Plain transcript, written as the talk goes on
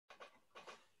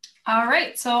All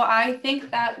right, so I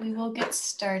think that we will get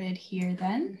started here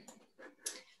then.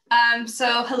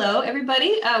 So hello,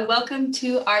 everybody. Welcome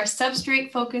to our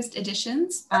substrate-focused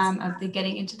editions of the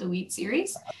Getting Into the Wheat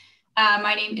series.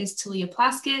 My name is Talia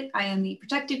Plaskett. I am the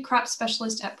Protected Crop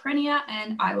Specialist at Perennia,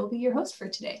 and I will be your host for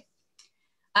today.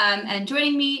 And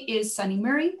joining me is Sunny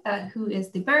Murray, who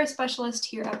is the Berry Specialist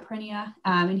here at Perennia,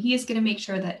 and he is going to make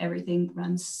sure that everything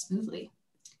runs smoothly.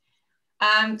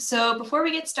 So before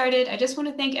we get started, I just want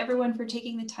to thank everyone for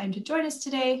taking the time to join us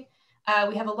today.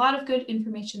 We have a lot of good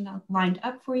information lined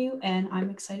up for you, and I'm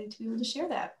excited to be able to share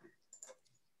that.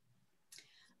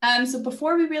 So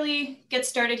before we really get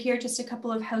started here, just a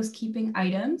couple of housekeeping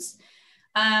items.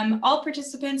 All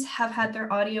participants have had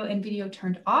their audio and video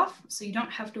turned off, so you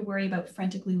don't have to worry about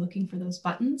frantically looking for those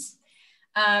buttons.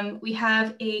 We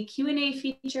have a Q&A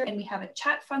feature and we have a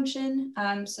chat function,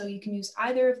 so you can use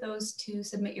either of those to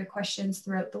submit your questions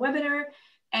throughout the webinar,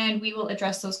 and we will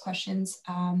address those questions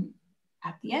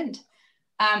at the end.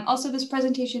 Also, this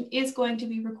presentation is going to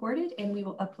be recorded and we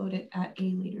will upload it at a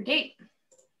later date.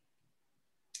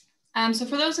 So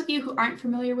for those of you who aren't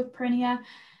familiar with Perennia,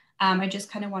 I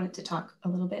just kind of wanted to talk a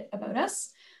little bit about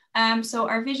us. So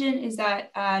our vision is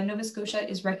that Nova Scotia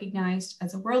is recognized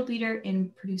as a world leader in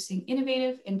producing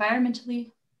innovative, environmentally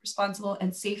responsible,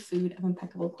 and safe food of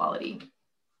impeccable quality.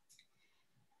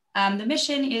 The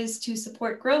mission is to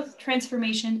support growth,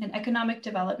 transformation, and economic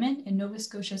development in Nova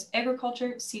Scotia's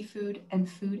agriculture, seafood, and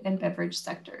food and beverage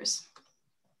sectors.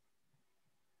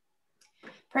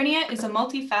 Perennia is a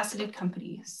multifaceted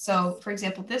company. So, for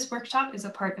example, this workshop is a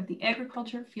part of the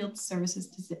Agriculture Field Services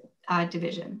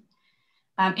division.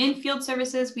 In field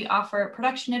services, we offer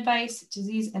production advice,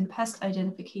 disease and pest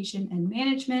identification and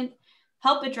management,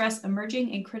 help address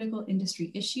emerging and critical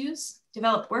industry issues,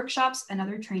 develop workshops and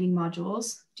other training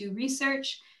modules, do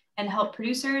research, and help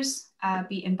producers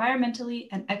be environmentally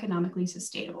and economically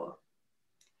sustainable.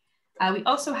 We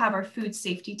also have our food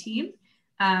safety team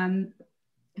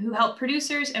who help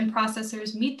producers and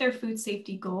processors meet their food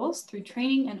safety goals through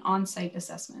training and on-site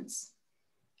assessments.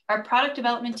 Our product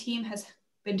development team has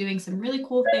been doing some really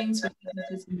cool things with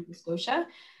businesses in Nova Scotia,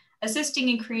 assisting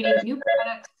in creating new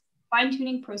products,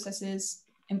 fine-tuning processes,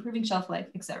 improving shelf life,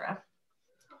 etc.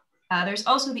 There's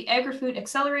also the Agri-Food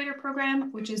Accelerator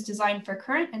Program, which is designed for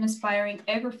current and aspiring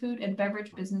agri-food and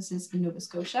beverage businesses in Nova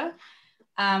Scotia,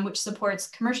 which supports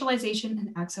commercialization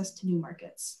and access to new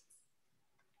markets.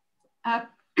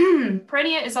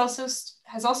 Perennia has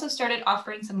also started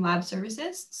offering some lab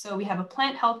services. So we have a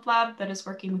plant health lab that is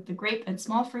working with the grape and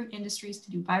small fruit industries to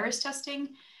do virus testing.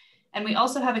 And we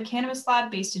also have a cannabis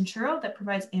lab based in Truro that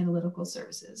provides analytical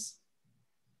services.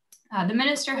 The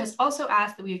minister has also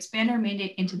asked that we expand our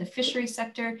mandate into the fisheries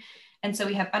sector. And so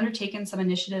we have undertaken some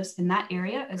initiatives in that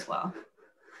area as well.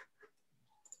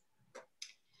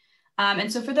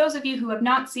 And so for those of you who have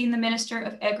not seen the Minister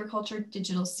of Agriculture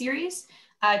digital series,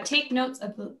 take notes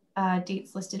of the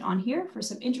dates listed on here for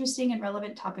some interesting and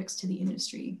relevant topics to the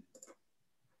industry.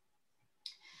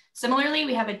 Similarly,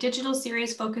 we have a digital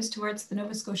series focused towards the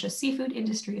Nova Scotia seafood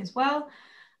industry as well.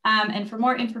 And for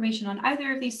more information on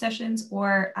either of these sessions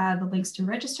or the links to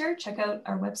register, check out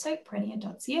our website,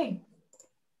 perennia.ca.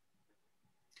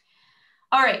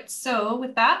 All right, so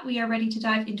with that, we are ready to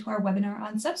dive into our webinar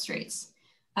on substrates.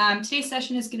 Today's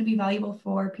session is going to be valuable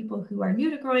for people who are new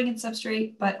to growing in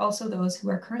substrate, but also those who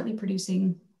are currently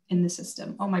producing in the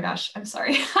system. Oh my gosh, I'm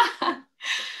sorry.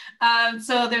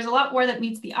 So there's a lot more that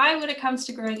meets the eye when it comes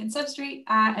to growing in substrate,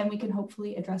 and we can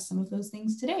hopefully address some of those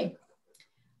things today.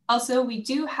 Also, we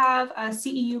do have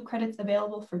CEU credits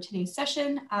available for today's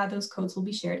session. Those codes will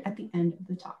be shared at the end of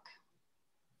the talk.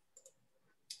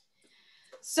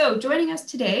 So joining us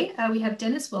today, we have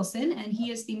Dennis Wilson, and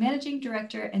he is the Managing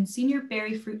Director and Senior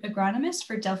Berry Fruit Agronomist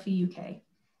for Delphy, UK.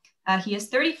 He has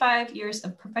 35 years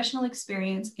of professional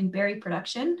experience in berry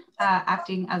production,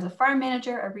 acting as a farm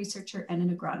manager, a researcher, and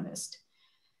an agronomist.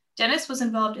 Dennis was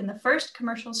involved in the first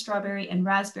commercial strawberry and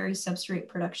raspberry substrate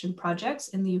production projects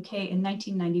in the UK in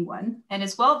 1991, and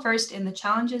is well versed in the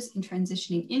challenges in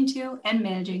transitioning into and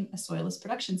managing a soilless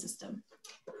production system.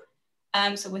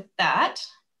 So with that,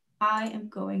 I am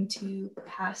going to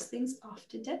pass things off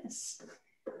to Dennis.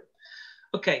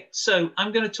 Okay, so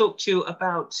I'm going to talk to you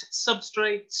about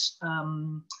substrates,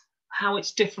 how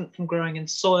it's different from growing in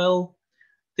soil,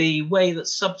 the way that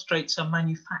substrates are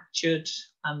manufactured,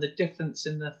 and the difference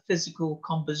in the physical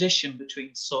composition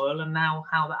between soil, and now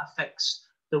how that affects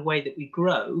the way that we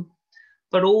grow,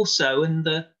 but also in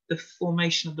the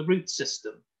formation of the root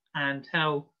system and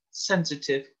how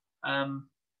sensitive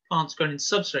plants grown in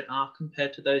substrate are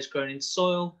compared to those grown in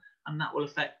soil, and that will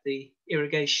affect the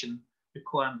irrigation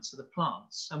requirements of the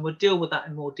plants. And we'll deal with that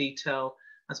in more detail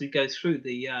as we go through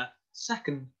the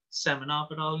second seminar,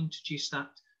 but I'll introduce that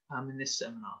in this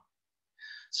seminar.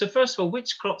 So first of all,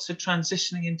 which crops are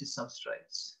transitioning into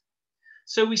substrates?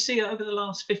 So we see over the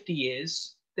last 50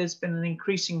 years, there's been an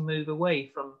increasing move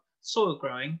away from soil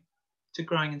growing to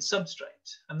growing in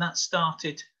substrate. And that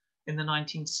started in the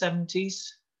 1970s,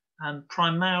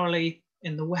 primarily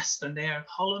in the western area of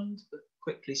Holland, but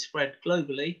quickly spread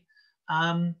globally,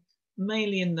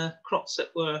 mainly in the crops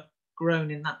that were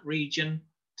grown in that region,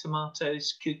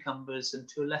 tomatoes, cucumbers, and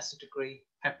to a lesser degree,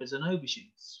 peppers and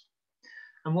aubergines.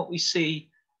 And what we see,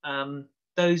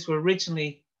 those were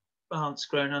originally plants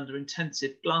grown under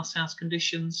intensive glasshouse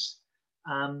conditions.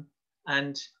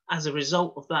 And as a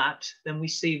result of that, then we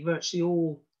see virtually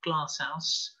all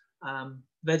glasshouse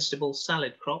vegetable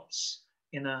salad crops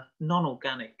in a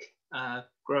non-organic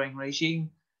growing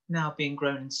regime now being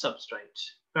grown in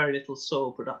substrate. Very little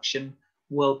soil production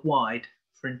worldwide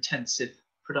for intensive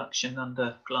production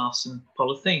under glass and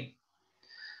polythene.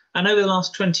 And over the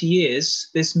last 20 years,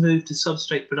 this move to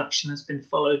substrate production has been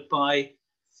followed by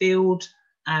field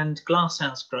and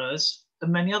glasshouse growers of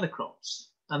many other crops.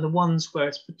 And the ones where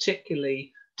it's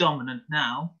particularly dominant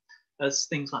now as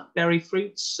things like berry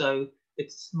fruits. So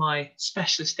it's my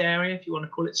specialist area, if you want to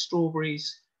call it,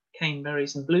 strawberries,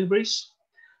 caneberries and blueberries.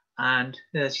 And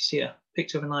there's, you see a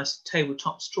picture of a nice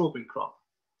tabletop strawberry crop.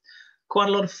 Quite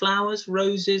a lot of flowers,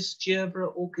 roses, gerbera,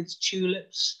 orchids,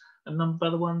 tulips, a number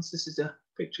of other ones. This is a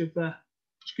picture of,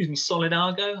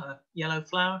 solidago, a yellow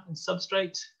flower and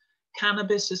substrate.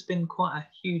 Cannabis has been quite a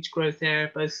huge growth area,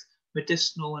 both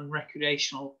medicinal and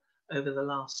recreational over the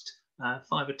last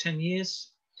 5 or 10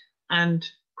 years. And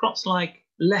crops like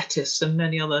lettuce and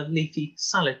many other leafy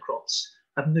salad crops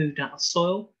have moved out of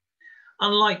soil.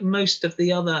 Unlike most of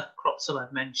the other crops that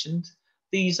I've mentioned,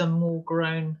 these are more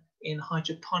grown in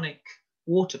hydroponic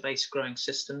water-based growing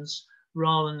systems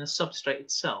rather than the substrate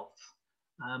itself.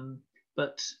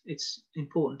 But it's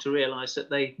important to realize that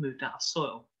they've moved out of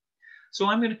soil. So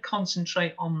I'm going to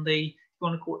concentrate on the, if you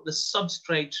want to call it the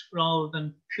substrate rather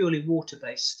than purely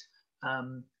water-based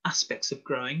aspects of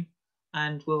growing.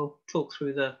 And we'll talk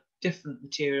through the different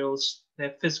materials,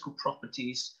 their physical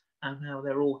properties, and how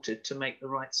they're altered to make the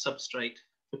right substrate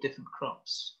for different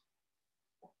crops.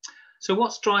 So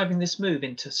what's driving this move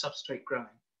into substrate growing?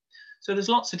 So there's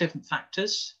lots of different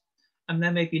factors, and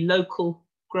there may be local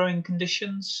growing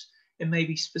conditions, it may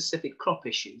be specific crop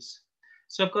issues.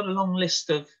 So I've got a long list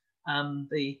of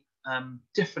the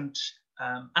different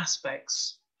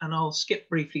aspects, and I'll skip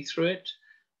briefly through it.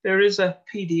 There is a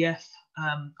PDF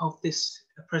of this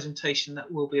presentation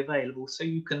that will be available, so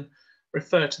you can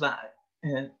refer to that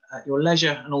at your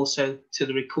leisure, and also to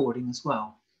the recording as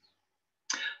well.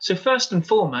 So first and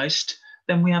foremost,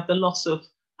 then we have the loss of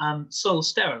soil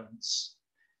sterilants.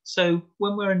 So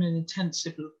when we're in an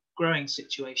intensive growing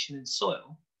situation in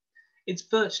soil, it's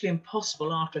virtually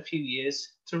impossible after a few years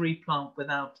to replant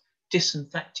without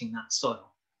disinfecting that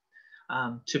soil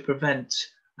to prevent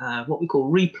what we call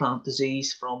replant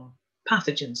disease from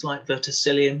pathogens like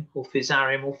verticillium or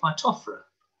fusarium or phytophthora.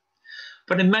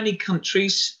 But in many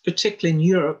countries, particularly in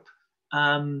Europe,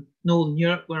 Northern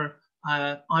Europe, where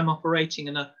I'm operating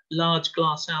in a large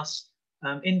glasshouse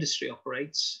industry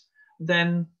operates,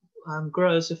 then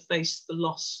growers have faced the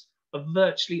loss of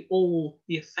virtually all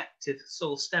the effective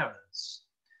soil sterilants.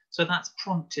 So that's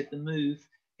prompted the move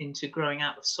into growing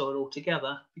out of soil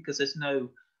altogether, because there's no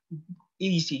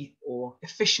easy or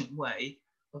efficient way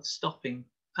of stopping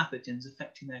pathogens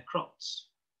affecting their crops.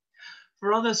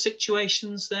 For other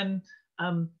situations, then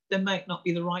there might not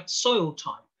be the right soil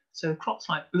type. So crops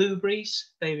like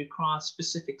blueberries, they require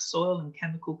specific soil and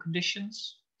chemical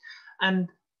conditions. And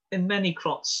in many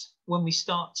crops, when we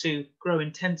start to grow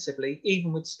intensively,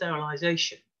 even with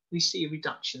sterilisation, we see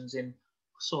reductions in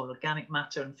soil organic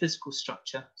matter and physical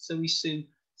structure. So we see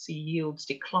yields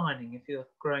declining if you're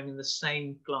growing in the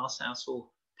same glasshouse or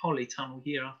polytunnel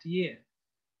year after year.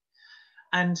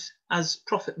 And as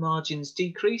profit margins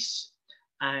decrease,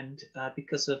 and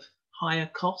because of higher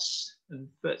costs and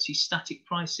virtually static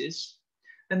prices,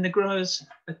 then the growers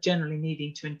are generally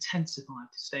needing to intensify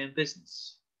to stay in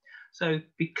business. So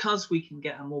because we can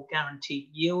get a more guaranteed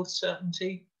yield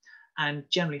certainty and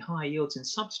generally higher yields in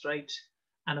substrate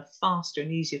and a faster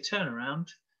and easier turnaround,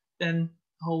 then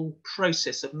the whole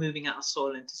process of moving out of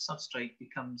soil into substrate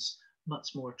becomes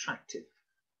much more attractive.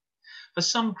 For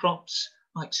some crops,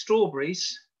 like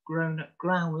strawberries, grown at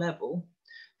ground level,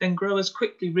 then growers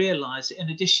quickly realise that in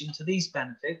addition to these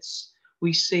benefits,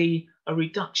 we see a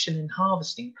reduction in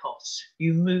harvesting costs.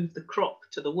 You move the crop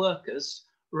to the workers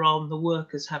rather than the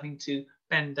workers having to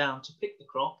bend down to pick the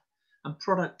crop. and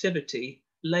productivity,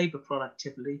 labour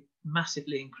productivity,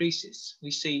 massively increases.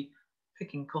 We see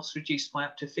picking costs reduced by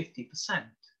up to 50%.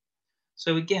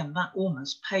 So again, that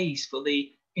almost pays for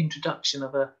the introduction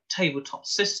of a tabletop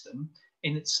system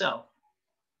in itself.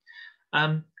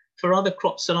 For other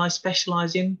crops that I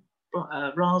specialise in,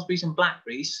 raspberries and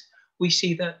blackberries, we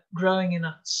see that growing in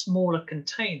a smaller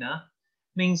container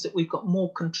means that we've got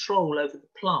more control over the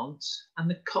plants and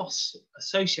the costs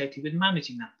associated with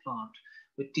managing that plant,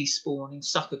 with despawning,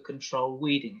 sucker control,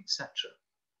 weeding, etc.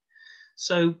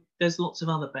 So there's lots of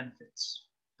other benefits,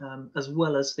 as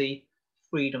well as the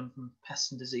freedom from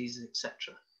pests and diseases,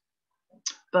 etc.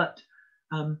 But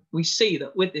we see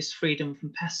that with this freedom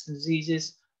from pests and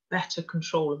diseases, better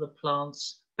control of the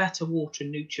plants, better water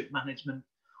and nutrient management,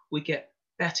 we get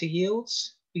better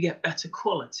yields, we get better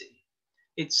quality.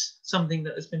 It's something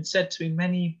that has been said to me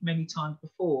many, many times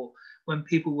before when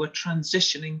people were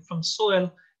transitioning from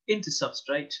soil into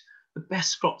substrate. The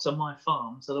best crops on my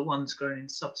farms are the ones grown in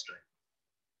substrate.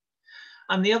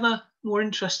 And the other more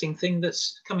interesting thing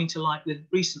that's coming to light with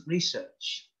recent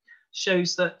research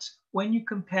shows that when you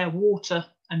compare water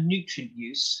and nutrient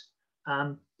use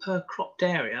per cropped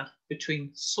area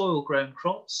between soil grown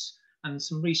crops, and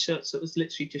some research that was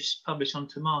literally just published on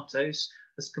tomatoes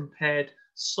has compared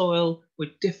soil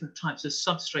with different types of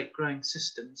substrate growing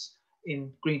systems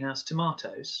in greenhouse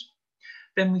tomatoes,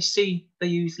 then we see they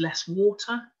use less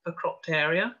water per cropped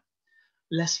area,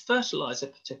 less fertilizer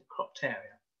per cropped area.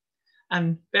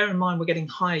 And bear in mind, we're getting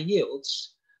higher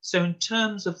yields. So in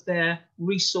terms of their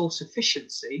resource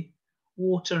efficiency,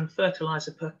 water and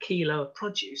fertilizer per kilo of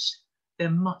produce,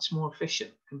 they're much more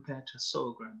efficient compared to a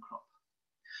soil grown crop.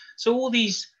 So all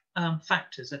these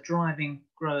factors are driving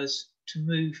growers to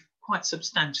move quite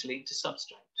substantially into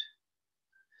substrate.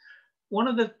 One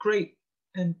of the great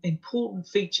and important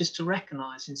features to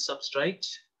recognise in substrate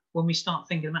when we start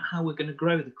thinking about how we're going to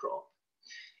grow the crop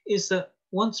is that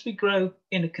once we grow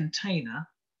in a container,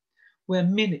 we're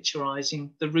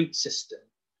miniaturising the root system.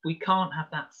 We can't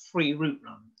have that free root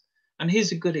run. And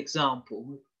here's a good example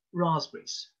with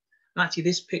raspberries. And actually,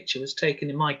 this picture was taken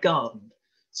in my garden.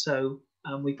 So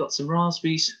we've got some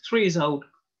raspberries, 3 years old,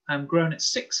 grown at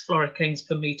 6 floricanes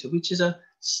per metre, which is a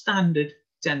standard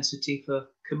density for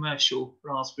commercial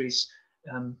raspberries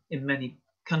in many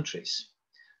countries.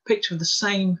 Picture of the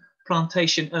same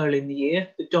plantation early in the year.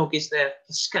 The dog is there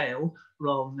for scale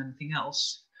rather than anything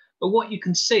else. But what you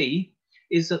can see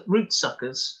is that root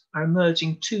suckers are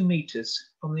emerging 2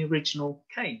 metres from the original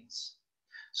canes.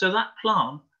 So that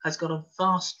plant has got a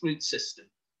vast root system.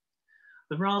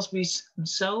 The raspberries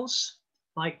themselves,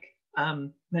 like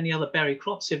many other berry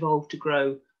crops, evolved to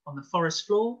grow on the forest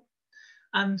floor.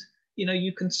 And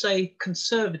you can say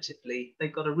conservatively,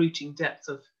 they've got a rooting depth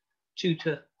of 2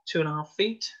 to 2.5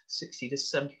 feet, 60 to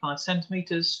 75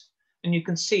 centimetres. And you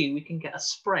can see we can get a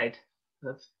spread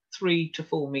of 3 to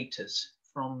 4 metres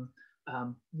from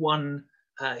one,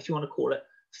 if you want to call it,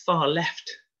 far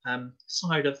left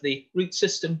side of the root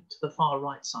system to the far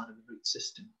right side of the root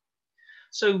system.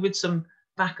 So with some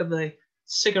back of the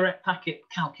cigarette packet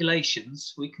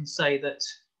calculations, we can say that,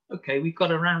 okay, we've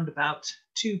got around about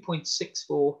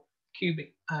 2.64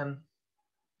 cubic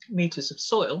meters of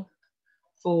soil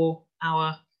for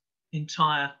our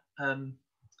entire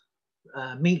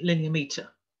linear meter.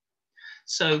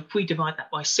 So if we divide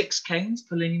that by 6 canes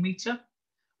per linear meter,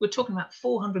 we're talking about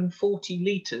 440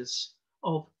 litres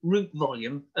of root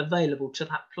volume available to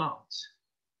that plant.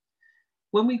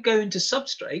 When we go into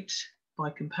substrate, by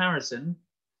comparison,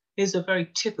 here's a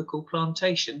very typical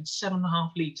plantation,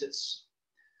 7.5 litres.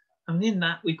 And in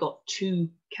that, we've got 2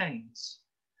 canes.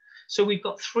 So we've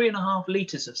got 3.5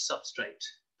 litres of substrate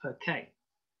per cane,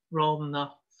 rather than the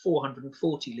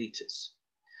 440 litres.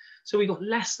 So we've got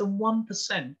less than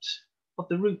 1% of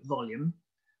the root volume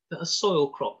that a soil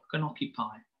crop can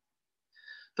occupy.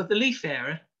 But the leaf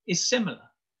area is similar.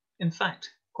 In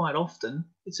fact, quite often,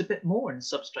 it's a bit more in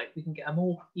substrate. We can get a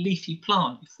more leafy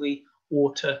plant if we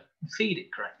water and feed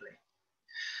it correctly.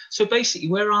 So basically,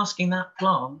 we're asking that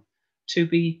plant to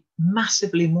be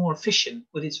massively more efficient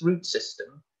with its root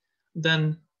system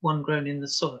than one grown in the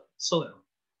soil.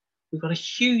 We've got a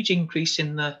huge increase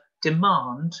in the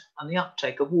demand and the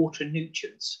uptake of water and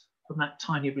nutrients from that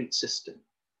tiny root system.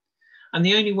 And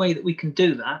the only way that we can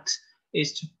do that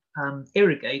is to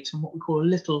irrigate on what we call a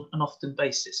little and often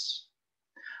basis.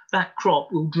 That crop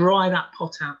will dry that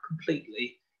pot out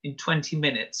completely in 20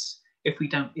 minutes if we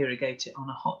don't irrigate it on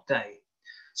a hot day.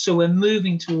 So we're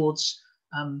moving towards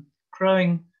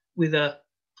growing with a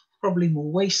probably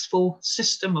more wasteful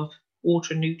system of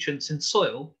water and nutrients in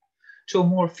soil to a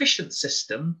more efficient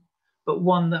system, but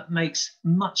one that makes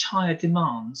much higher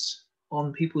demands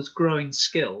on people's growing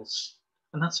skills.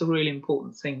 And that's a really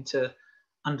important thing to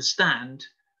understand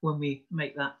when we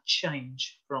make that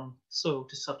change from soil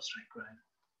to substrate growing.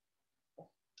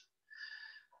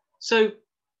 So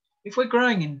if we're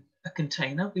growing in a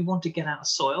container, we want to get out of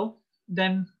soil,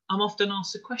 then I'm often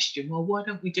asked the question, well, why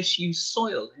don't we just use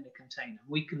soil in a container?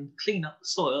 We can clean up the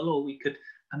soil, or we could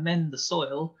amend the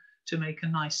soil to make a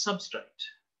nice substrate.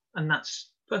 And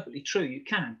that's perfectly true, you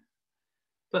can.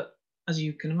 But as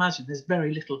you can imagine, there's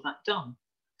very little of that done.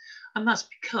 And that's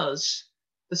because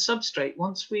the substrate,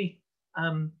 once we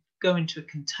go into a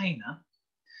container,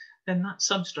 then that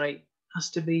substrate has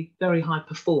to be very high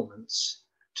performance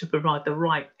to provide the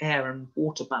right air and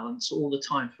water balance all the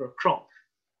time for a crop.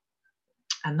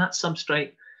 And that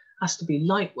substrate has to be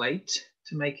lightweight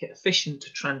to make it efficient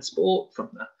to transport from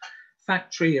the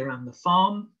factory around the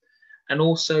farm, and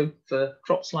also for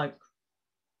crops like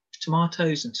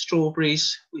tomatoes and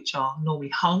strawberries, which are normally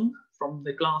hung from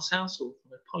the glass house or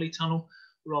from a polytunnel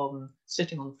rather than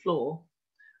sitting on the floor,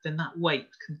 then that weight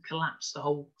can collapse the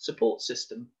whole support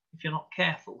system if you're not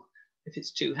careful, if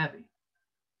it's too heavy.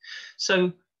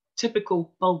 So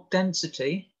typical bulk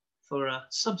density for a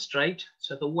substrate,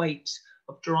 so the weight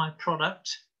of dry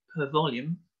product per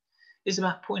volume, is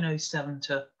about 0.07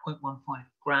 to 0.15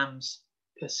 grams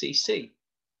per cc.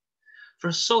 For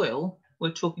a soil,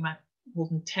 we're talking about more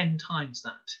than 10 times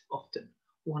that often,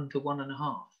 1 to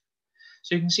 1.5.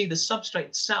 So you can see the substrate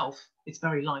itself is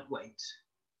very lightweight.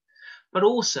 But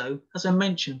also, as I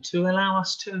mentioned, to allow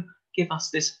us to give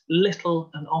us this little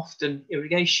and often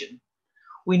irrigation,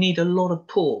 we need a lot of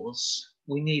pores.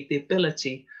 We need the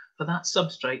ability for that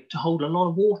substrate to hold a lot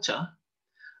of water,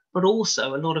 but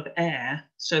also a lot of air,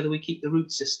 so that we keep the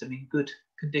root system in good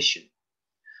condition.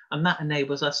 And that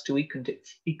enables us to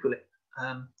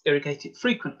irrigate it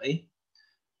frequently,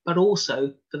 but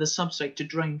also for the substrate to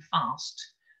drain fast,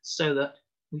 so that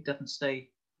it doesn't stay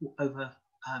over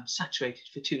saturated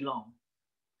for too long.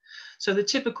 So the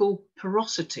typical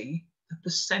porosity, the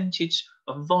percentage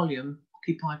of volume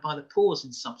occupied by the pores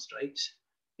in substrate,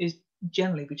 is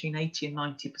generally between 80 and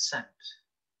 90%.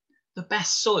 The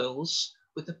best soils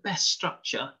with the best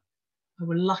structure,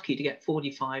 we're lucky to get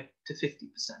 45 to 50%.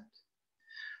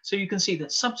 So you can see that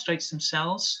substrates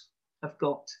themselves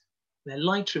they're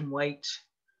lighter in weight,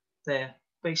 they're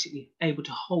basically able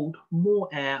to hold more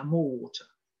air and more water.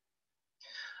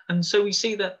 And so we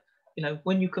see that,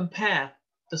 when you compare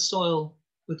the soil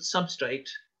with substrate,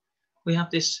 we have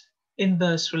this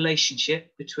inverse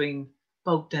relationship between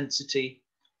bulk density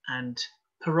and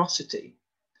porosity.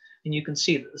 And you can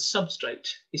see that the substrate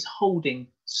is holding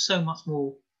so much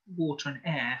more water and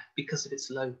air because of its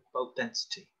low bulk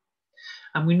density.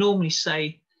 And we normally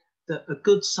say that a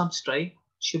good substrate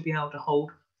should be able to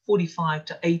hold 45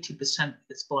 to 80% of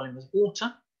its volume as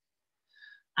water,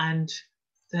 and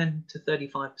 10 to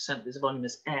 35% of its volume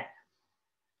as air.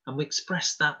 And we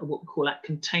express that at what we call that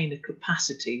container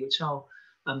capacity, which I'll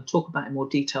talk about in more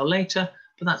detail later,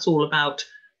 but that's all about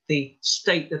the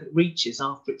state that it reaches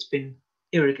after it's been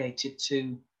irrigated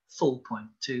to full point,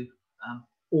 to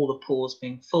all the pores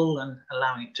being full and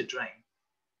allowing it to drain.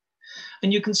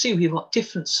 And you can see we've got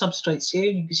different substrates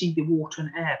here. You can see the water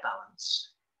and air balance.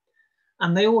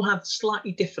 And they all have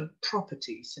slightly different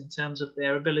properties in terms of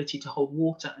their ability to hold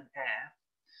water and air.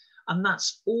 And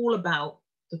that's all about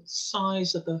the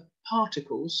size of the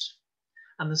particles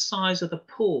and the size of the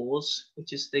pores,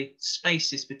 which is the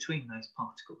spaces between those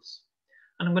particles.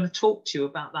 And I'm going to talk to you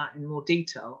about that in more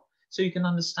detail, so you can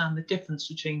understand the difference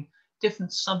between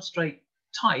different substrate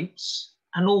types,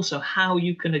 and also how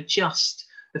you can adjust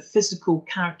the physical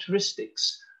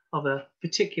characteristics of a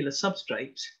particular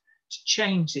substrate to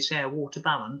change this air-water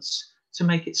balance to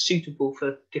make it suitable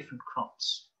for different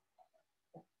crops.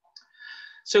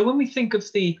 So when we think of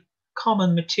the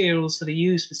common materials that are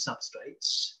used for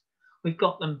substrates, we've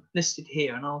got them listed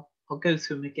here, and I'll go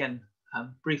through them again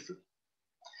briefly.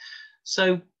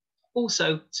 So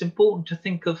also it's important to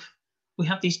think of, we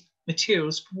have these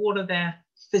materials, what are their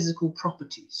physical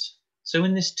properties? So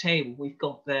in this table, we've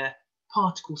got their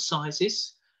particle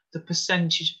sizes, the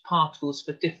percentage of particles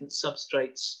for different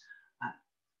substrates,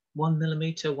 1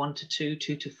 millimeter, 1 to 2,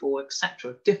 2 to 4,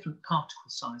 etc. Different particle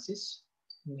sizes.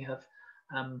 And we have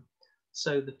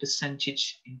so the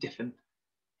percentage in different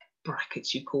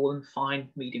brackets, you call them, fine,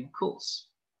 medium, coarse,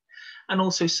 and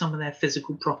also some of their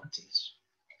physical properties.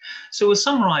 So we'll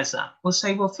summarize that. We'll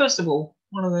say, well, first of all,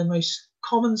 one of the most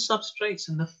common substrates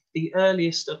and the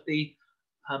earliest of the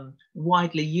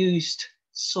widely used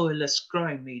soilless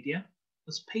growing media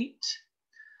was peat.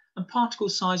 And particle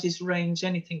sizes range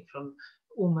anything from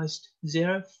almost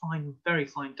 0, fine, very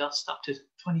fine dust, up to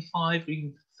 25 or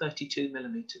even 32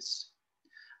 millimeters.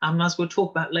 As we'll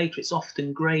talk about later, it's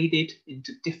often graded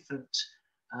into different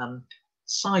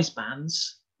size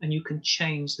bands, and you can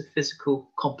change the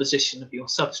physical composition of your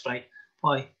substrate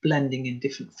by blending in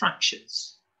different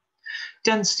fractions.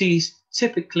 Density is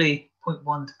typically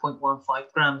 0.1 to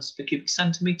 0.15 grams per cubic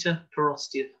centimetre,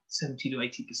 porosity of 70 to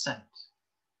 80%.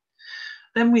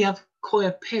 Then we have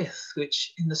coir pith,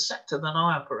 which in the sector that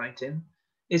I operate in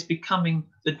is becoming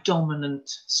the dominant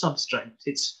substrate.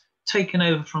 It's taken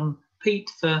over from peat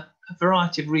for a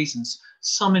variety of reasons.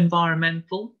 Some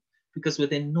environmental, because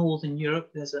within Northern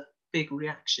Europe there's a big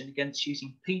reaction against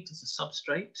using peat as a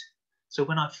substrate. So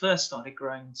when I first started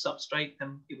growing substrate,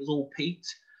 then it was all peat,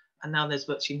 and now there's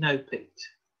virtually no peat.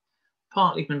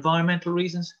 Partly for environmental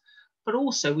reasons, but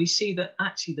also we see that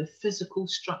actually the physical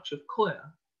structure of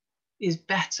coir is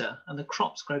better and the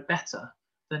crops grow better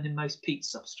than in most peat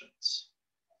substrates.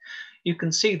 You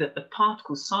can see that the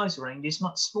particle size range is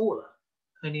much smaller,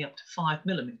 only up to 5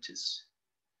 millimeters.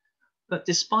 But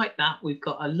despite that, we've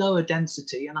got a lower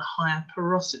density and a higher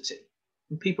porosity.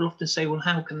 And people often say, well,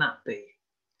 how can that be?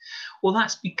 Well,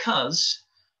 that's because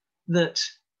that,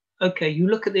 okay, you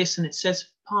look at this and it says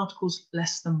particles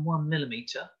less than 1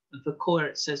 millimeter. And for coir,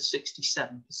 it says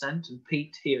 67%, and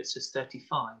peat here it says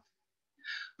 35.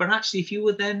 But actually, if you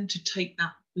were then to take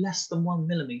that less than 1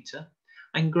 millimeter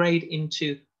and grade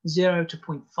into 0 to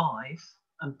 0.5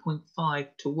 and 0.5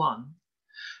 to 1,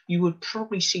 you would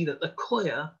probably see that the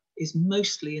coir is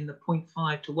mostly in the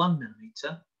 0.5 to 1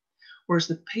 millimeter, whereas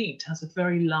the peat has a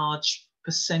very large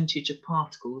percentage of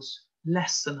particles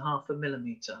less than 0.5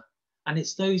 millimeter. And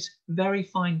it's those very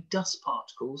fine dust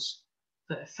particles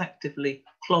that effectively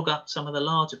clog up some of the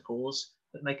larger pores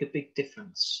that make a big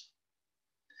difference.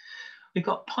 We've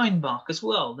got pine bark as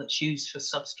well that's used for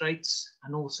substrates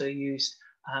and also used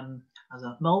as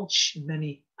a mulch in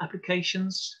many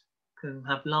applications. Can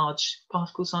have large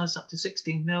particle size up to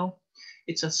 16 mil.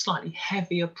 It's a slightly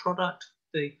heavier product.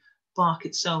 The bark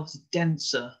itself is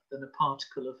denser than a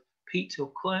particle of peat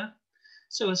or coir,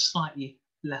 so a slightly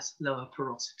lower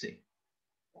porosity.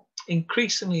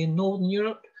 Increasingly in Northern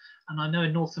Europe, and I know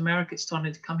in North America it's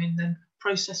starting to come in then,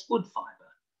 processed wood fibre,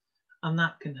 and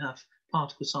that can have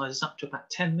particle sizes up to about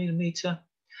 10 millimeter.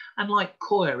 And like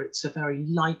coir, it's a very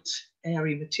light,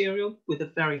 airy material with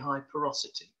a very high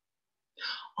porosity.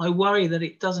 I worry that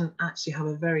it doesn't actually have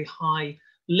a very high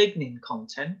lignin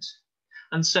content,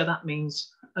 and so that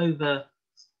means over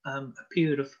a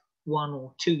period of 1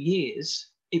 or 2 years,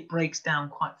 it breaks down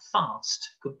quite fast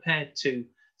compared to,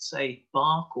 say,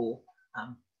 bark or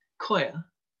coir.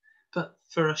 But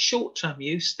for a short-term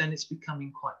use, then it's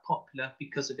becoming quite popular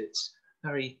because of its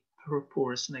very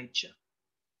porous nature.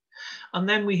 And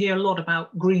then we hear a lot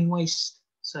about green waste,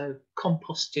 so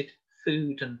composted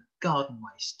food and garden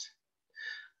waste.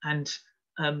 And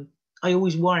I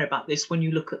always worry about this when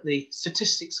you look at the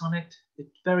statistics on it.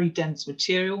 It's very dense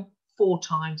material, 4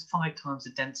 times, 5 times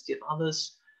the density of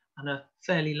others, and a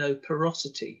fairly low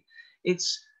porosity.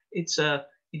 It's a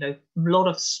lot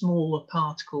of smaller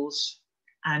particles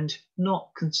and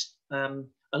not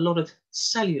a lot of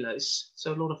cellulose,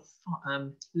 so a lot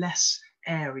of less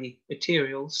airy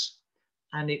materials,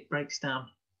 and it breaks down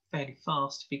fairly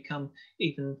fast to become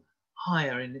even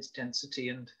higher in its density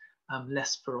and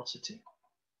less porosity.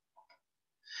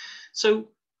 So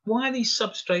why are these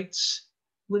substrates,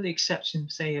 with the exception,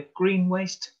 say, of green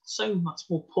waste, so much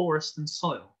more porous than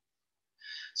soil?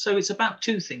 So it's about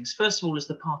 2 things. First of all is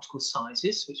the particle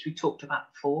sizes, which we talked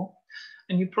about before.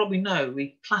 And you probably know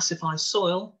we classify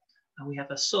soil, and we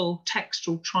have a soil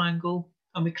textural triangle,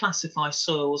 and we classify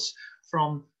soils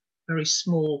from very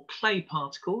small clay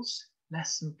particles,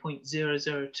 less than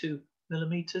 0.002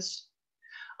 millimeters,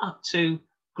 up to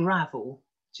gravel,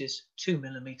 which is 2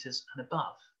 millimeters and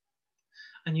above.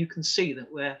 And you can see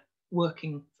that we're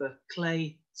working for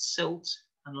clay, silt,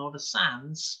 and a lot of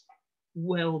sands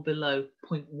well below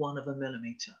 0.1 of a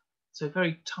millimeter. So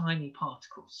very tiny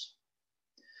particles.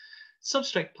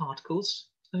 Substrate particles,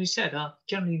 as we said, are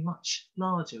generally much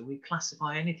larger. We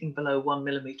classify anything below 1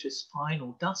 millimeter as fine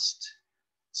or dust,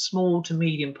 small to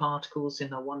medium particles in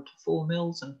the 1 to 4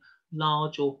 mils, and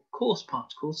large or coarse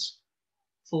particles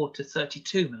 4 to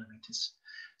 32 millimeters.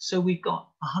 So we've got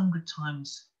 100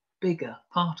 times bigger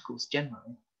particles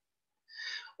generally.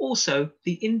 Also,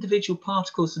 the individual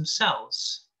particles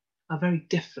themselves are very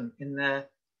different in their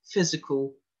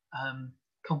physical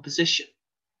composition.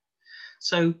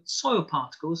 So soil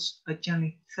particles are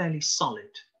generally fairly solid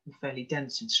and fairly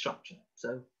dense in structure.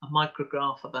 So a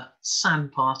micrograph of a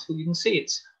sand particle, you can see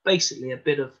it's basically a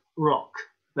bit of rock,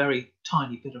 very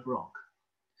tiny bit of rock.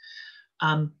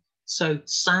 So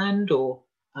sand or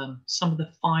some of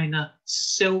the finer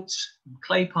silt and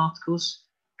clay particles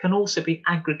can also be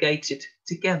aggregated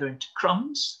together into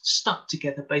crumbs, stuck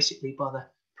together basically by the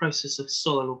process of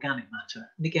soil organic matter.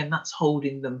 And again, that's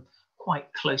holding them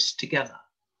quite close together.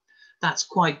 That's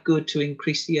quite good to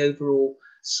increase the overall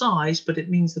size, but it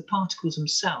means the particles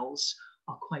themselves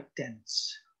are quite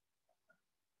dense.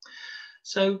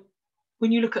 So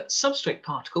when you look at substrate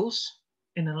particles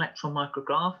in an electron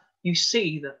micrograph, you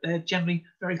see that they're generally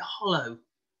very hollow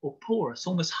or porous,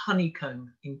 almost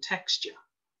honeycomb in texture.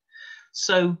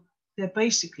 So they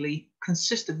basically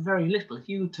consist of very little. If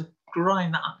you were to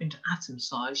grind that up into atom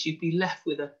size, you'd be left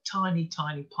with a tiny,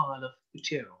 tiny pile of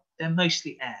material. They're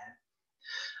mostly air.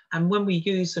 And when we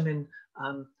use them in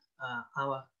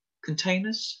our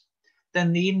containers,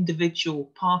 then the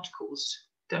individual particles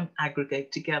don't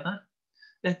aggregate together.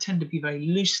 They tend to be very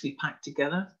loosely packed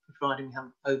together, providing we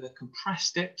haven't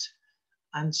over-compressed it.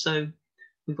 And so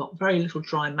we've got very little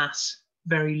dry mass,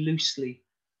 very loosely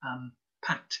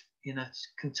packed in a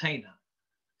container.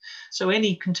 So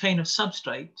any container of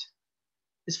substrate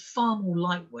is far more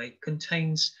lightweight,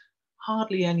 contains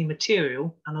hardly any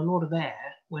material and a lot of air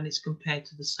when it's compared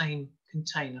to the same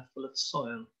container full of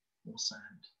soil or sand.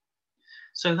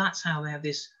 So that's how they have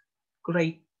this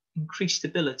great increased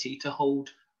ability to hold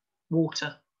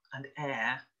water and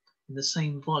air in the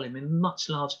same volume in much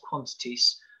larger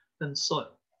quantities than soil.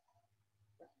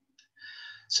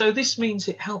 So this means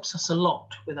it helps us a lot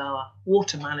with our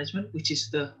water management, which is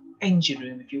the engine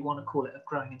room, if you want to call it, of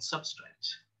growing in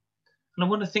substrate. And I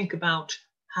want to think about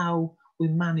how we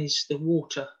manage the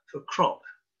water for a crop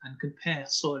and compare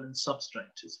soil and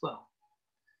substrate as well.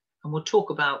 And we'll talk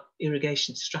about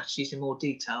irrigation strategies in more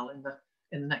detail in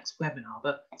the next webinar,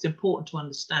 but it's important to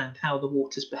understand how the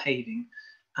water's behaving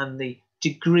and the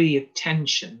degree of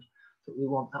tension that we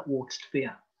want that water to be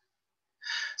at.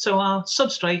 So our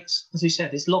substrates, as we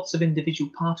said, is lots of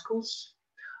individual particles,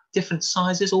 different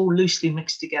sizes, all loosely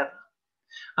mixed together.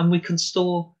 And we can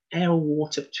store air or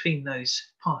water between those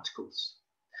particles.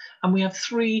 And we have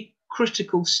three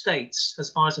critical states as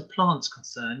far as a plant's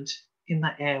concerned in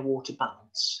that air-water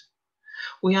balance.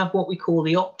 We have what we call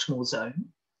the optimal zone,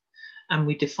 and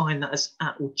we define that as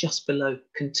at or just below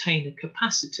container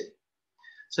capacity.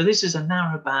 So this is a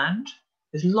narrow band.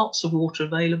 There's lots of water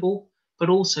available, but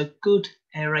also good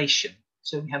aeration.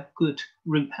 So we have good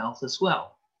root health as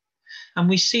well. And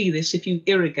we see this if you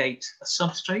irrigate a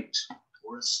substrate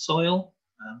or a soil,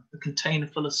 a container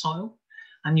full of soil,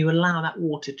 and you allow that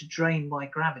water to drain by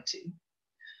gravity,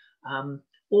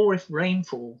 or if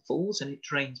rainfall falls and it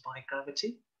drains by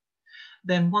gravity,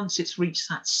 then once it's reached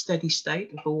that steady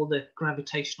state of all the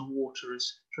gravitational water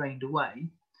is drained away,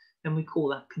 then we call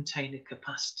that container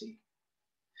capacity.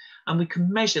 And we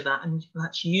can measure that, and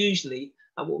that's usually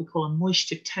at what we call a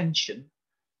moisture tension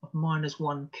of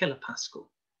 -1 kilopascal.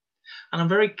 And I'm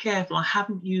very careful, I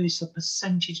haven't used a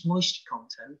percentage moisture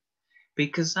content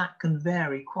because that can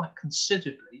vary quite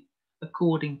considerably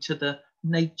according to the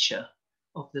nature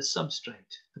of the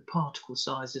substrate, the particle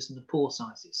sizes and the pore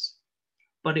sizes.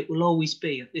 But it will always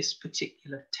be at this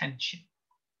particular tension.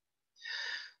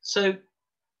 So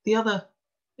the other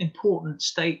important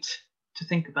state to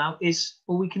think about is,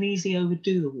 well, we can easily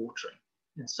overdo the watering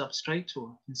in substrate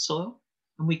or in soil,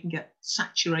 and we can get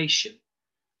saturation.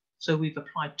 So we've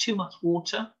applied too much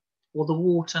water, or the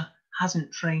water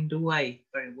hasn't drained away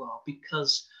very well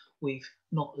because we've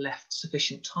not left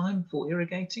sufficient time for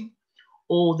irrigating,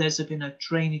 or there's been a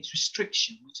drainage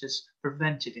restriction which has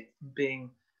prevented it from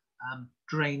being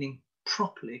draining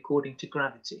properly according to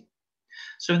gravity.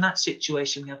 So in that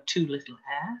situation, we have too little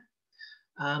air,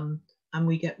 and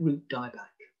we get root dieback.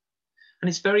 And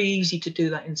it's very easy to do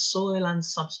that in soil and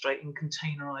substrate in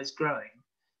containerized growing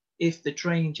if the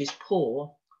drainage is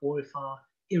poor or if our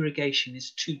irrigation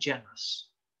is too generous.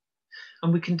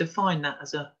 And we can define that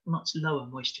as a much lower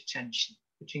moisture tension,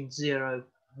 between 0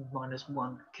 and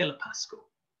 -1 kilopascal.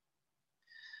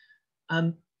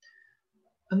 And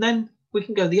then we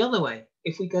can go the other way.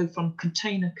 If we go from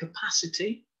container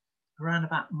capacity around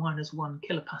about -1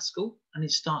 kilopascal and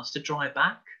it starts to dry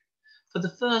back, for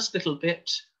the first little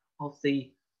bit of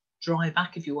the dry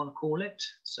back, if you want to call it,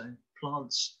 so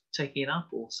plants taking it up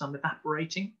or some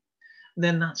evaporating,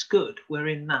 then that's good. We're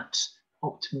in that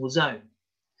optimal zone.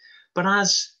 But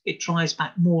as it dries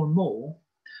back more and more,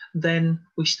 then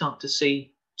we start to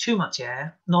see too much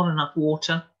air, not enough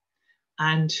water,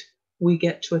 and we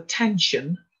get to a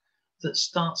tension that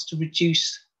starts to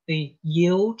reduce the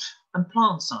yield and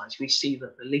plant size. We see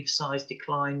that the leaf size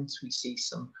declines. We see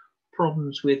some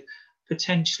problems with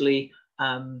potentially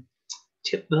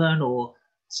tip burn or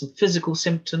some physical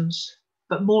symptoms.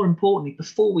 But more importantly,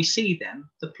 before we see them,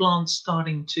 the plant's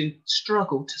starting to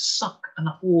struggle to suck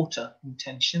enough water in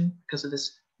tension because of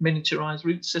this miniaturized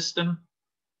root system,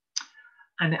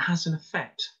 and it has an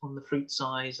effect on the fruit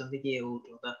size and the yield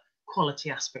or the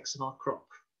quality aspects of our crop.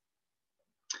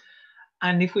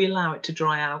 And if we allow it to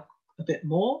dry out a bit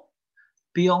more,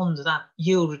 beyond that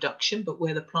yield reduction, but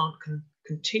where the plant can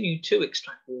continue to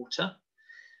extract water,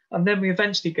 and then we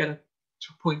eventually get to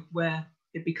a point where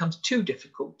it becomes too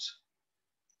difficult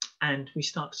and we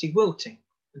start to see wilting.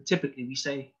 And typically we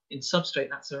say in substrate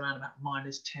that's around about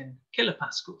 -10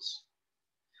 kilopascals.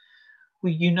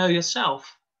 You know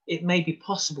yourself, it may be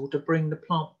possible to bring the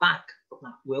plant back from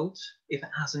that wilt if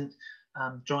it hasn't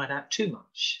dried out too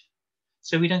much.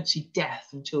 So we don't see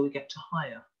death until we get to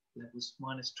higher levels,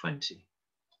 -20.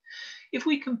 If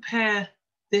we compare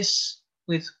this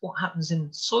with what happens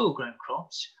in soil grown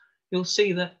crops, you'll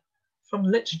see that from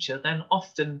literature then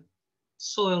often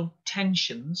soil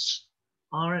tensions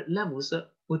are at levels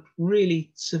that would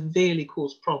really severely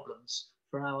cause problems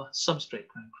for our substrate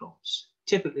grown crops.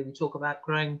 Typically we talk about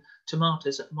growing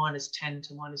tomatoes at -10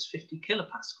 to -50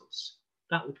 kilopascals.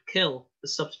 That would kill the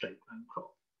substrate grown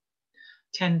crop.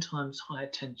 10 times higher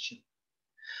tension.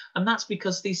 And that's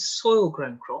because these soil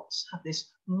grown crops have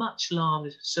this much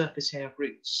larger surface area of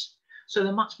roots. So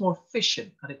they're much more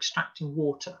efficient at extracting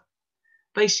water.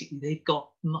 Basically, they've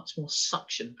got much more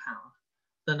suction power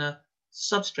than a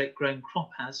substrate grown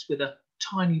crop has with a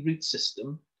tiny root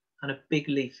system and a big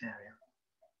leaf area.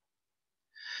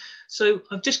 So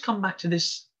I've just come back to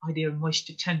this idea of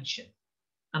moisture tension,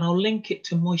 and I'll link it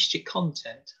to moisture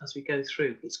content as we go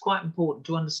through. It's quite important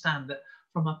to understand that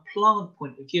from a plant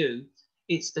point of view,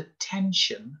 it's the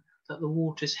tension that the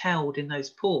water is held in those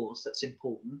pores that's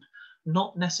important,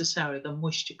 not necessarily the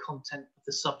moisture content of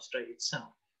the substrate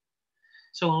itself.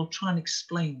 So I'll try and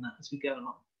explain that as we go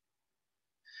along.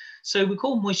 So we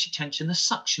call moisture tension the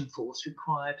suction force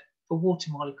required for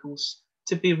water molecules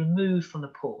to be removed from the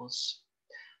pores.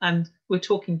 And we're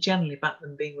talking generally about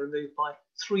them being removed by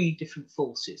 3 different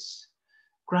forces: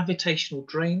 gravitational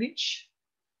drainage,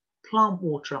 plant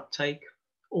water uptake,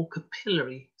 or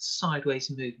capillary sideways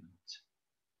movement.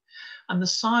 And the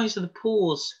size of the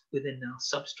pores within our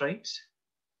substrate,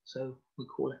 so we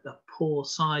call it the pore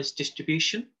size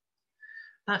distribution,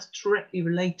 that's directly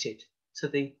related to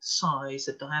the size,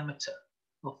 the diameter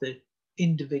of the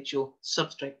individual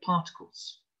substrate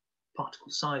particles,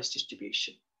 particle size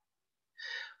distribution.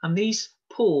 And these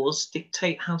pores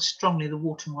dictate how strongly the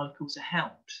water molecules are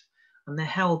held, and they're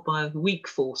held by weak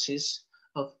forces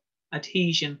of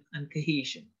adhesion and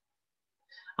cohesion.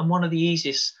 And one of the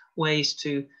easiest ways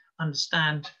to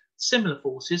understand similar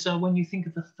forces are when you think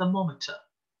of the thermometer,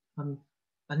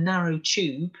 a narrow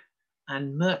tube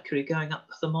and mercury going up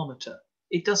the thermometer.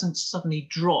 It doesn't suddenly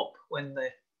drop when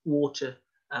the water,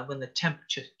 when the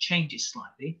temperature changes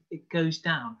slightly, it goes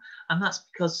down. And that's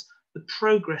because the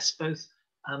progress both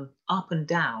up and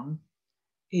down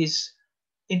is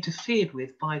interfered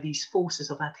with by these forces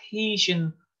of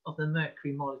adhesion of the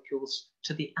mercury molecules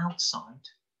to the outside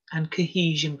and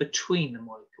cohesion between the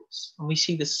molecules. And we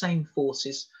see the same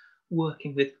forces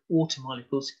working with water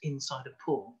molecules inside a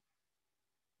pore.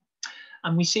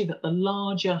 And we see that the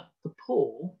larger the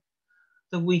pore,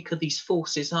 the weaker these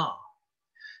forces are.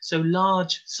 So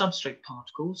large substrate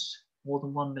particles, more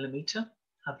than 1 millimeter,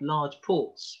 have large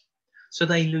pores, so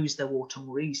they lose their water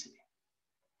more easily.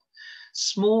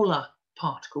 Smaller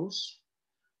particles,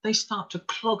 they start to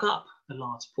clog up the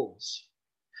large pores.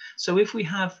 So if we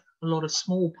have a lot of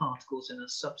small particles in a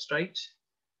substrate,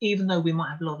 even though we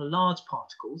might have a lot of large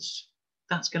particles,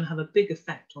 that's going to have a big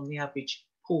effect on the average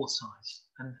pore size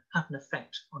and have an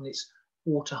effect on its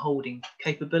water holding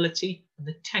capability and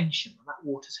the tension that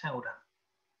water's held at.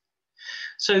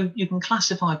 So you can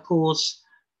classify pores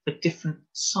for different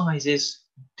sizes,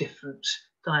 different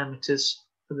diameters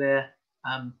for their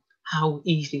how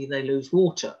easily they lose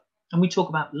water. And we talk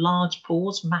about large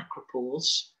pores,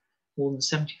 macropores, more than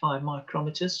 75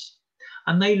 micrometers,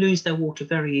 and they lose their water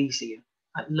very easily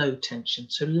at low tension,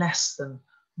 so less than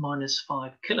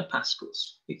 -5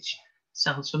 kilopascals, which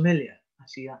sounds familiar.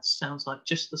 Actually, that sounds like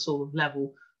just the sort of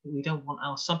level that we don't want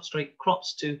our substrate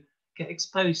crops to get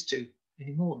exposed to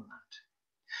any more than that.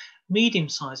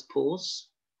 Medium-sized pores,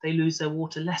 they lose their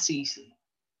water less easily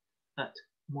at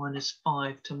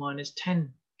 -5 to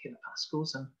 -10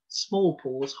 kilopascals, and small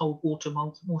pores hold water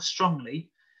more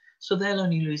strongly, so they'll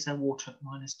only lose their water at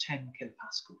 -10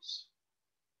 kilopascals.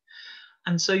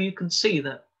 And so you can see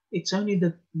that it's only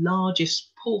the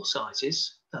largest pore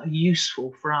sizes that are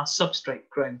useful for our substrate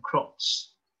grown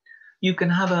crops. You can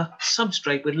have a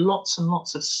substrate with lots and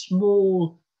lots of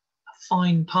small,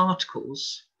 fine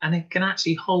particles, and it can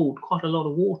actually hold quite a lot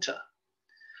of water.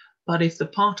 But if the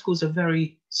particles are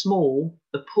very small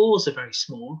the pores are very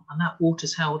small and that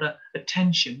water's held at a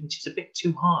tension which is a bit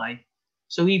too high.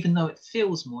 So even though it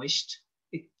feels moist,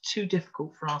 it's too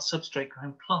difficult for our substrate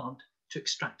grown plant to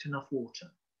extract enough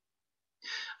water.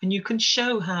 And you can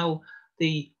show how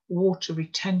the water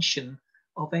retention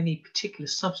of any particular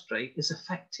substrate is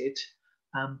affected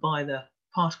by the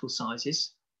particle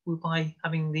sizes by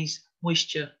having these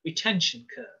moisture retention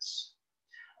curves.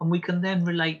 And we can then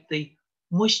relate the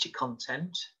moisture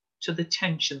content to the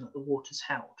tension that the water's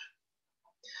held.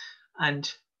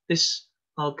 And this,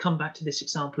 I'll come back to this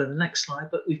example in the next slide,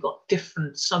 but we've got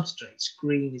different substrates.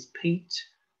 Green is peat,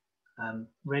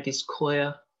 red is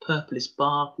coir, purple is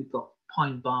bark, we've got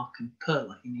pine bark and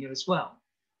perlite in here as well.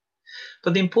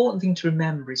 But the important thing to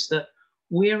remember is that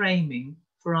we're aiming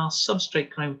for our substrate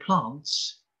grown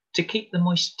plants to keep the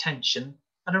moisture tension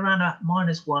at around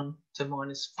 -1 to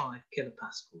 -5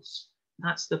 kilopascals.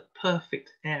 That's the perfect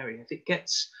area. If it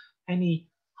gets any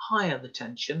higher the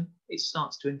tension, it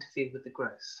starts to interfere with the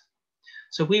growth.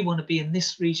 So we want to be in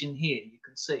this region here, you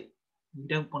can see. We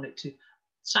don't want it to,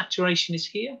 saturation is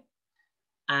here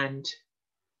and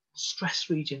stress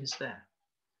region is there.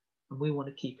 And we want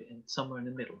to keep it in somewhere in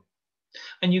the middle.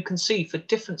 And you can see for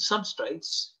different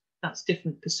substrates, that's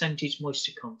different percentage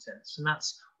moisture contents. And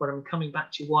that's what I'm coming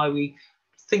back to, why we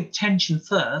think tension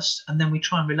first, and then we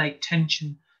try and relate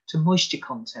tension to moisture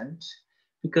content.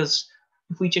 Because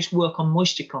if we just work on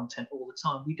moisture content all the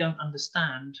time, we don't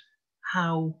understand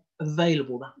how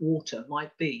available that water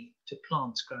might be to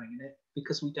plants growing in it,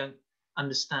 because we don't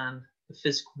understand the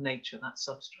physical nature of that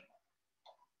substrate.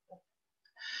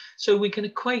 So we can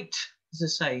equate, as I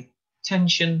say,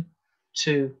 tension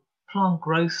to plant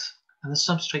growth and the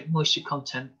substrate moisture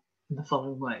content in the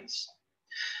following ways.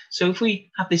 So if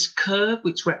we have this curve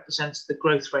which represents the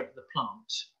growth rate of the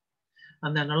plant,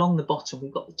 and then along the bottom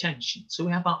we've got the tension. So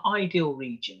we have our ideal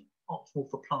region, optimal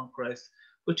for plant growth,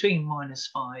 between -1 and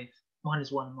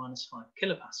 -5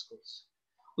 kilopascals.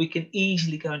 We can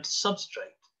easily go into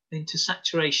substrate, into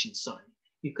saturation, sorry.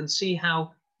 You can see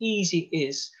how easy it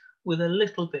is with a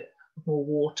little bit more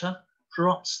water,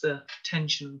 drops the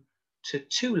tension to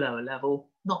too low a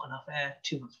level, not enough air,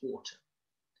 too much water.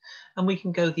 And we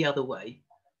can go the other way.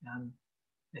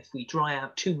 If we dry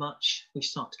out too much, we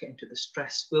start to get into the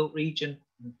stress wilt region,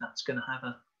 and that's going to have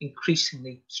an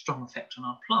increasingly strong effect on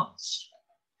our plants.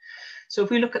 So if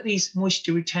we look at these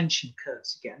moisture retention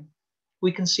curves again,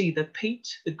 we can see the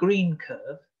peat, the green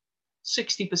curve,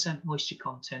 60% moisture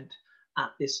content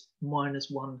at this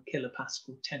 -1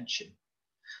 kilopascal tension.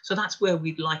 So that's where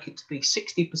we'd like it to be,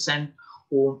 60%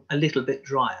 or a little bit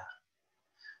drier.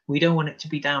 We don't want it to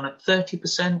be down at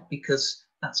 30% because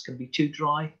that's going to be too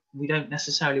dry. We don't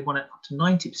necessarily want it up to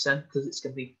 90% because it's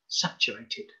going to be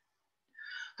saturated.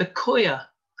 The coir,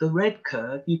 the red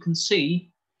curve, you can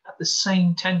see at the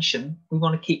same tension, we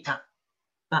want to keep that.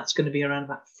 That's going to be around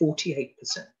about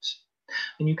 48%.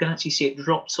 And you can actually see it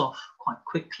drops off quite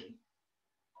quickly.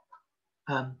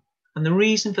 And the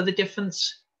reason for the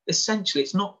difference, essentially,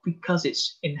 it's not because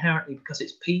it's inherently because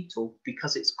it's peat or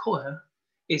because it's coir,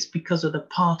 it's because of the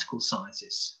particle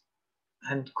sizes.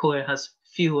 And coir has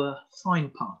fewer fine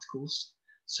particles,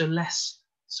 so less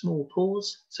small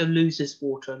pores, so loses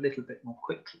water a little bit more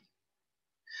quickly.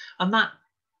 And that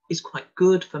is quite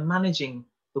good for managing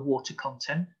the water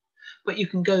content, but you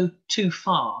can go too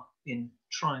far in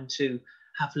trying to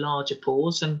have larger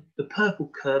pores, and the purple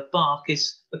curve bark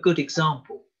is a good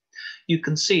example. You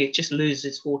can see it just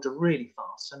loses water really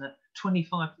fast, and at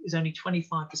 25 is only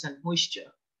 25%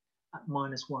 moisture at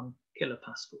 -1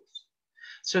 kilopascals.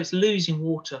 So it's losing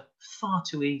water far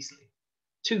too easily,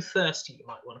 too thirsty, you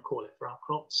might want to call it, for our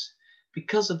crops.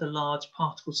 Because of the large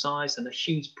particle size and the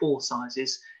huge pore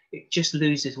sizes, it just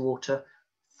loses water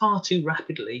far too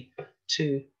rapidly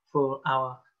for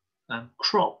our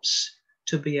crops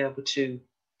to be able to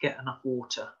get enough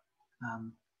water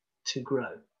to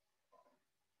grow.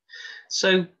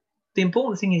 So the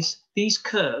important thing is these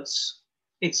curves,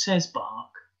 it says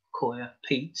bark, coir,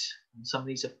 peat, and some of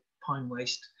these are pine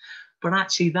waste, but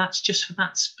actually that's just for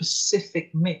that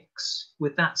specific mix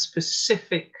with that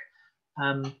specific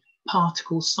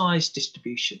particle size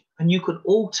distribution. And you can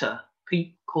alter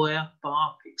peat, coir,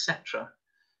 bark, etc.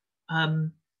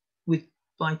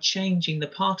 by changing the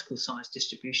particle size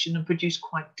distribution and produce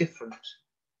quite different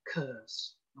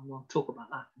curves. And we'll talk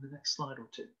about that in the next slide or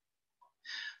two.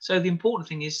 So the important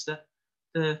thing is that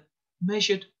the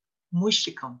measured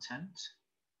moisture content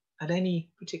at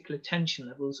any particular tension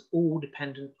level is all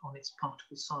dependent on its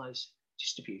particle size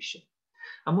distribution.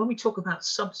 And when we talk about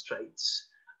substrates,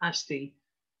 actually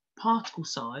particle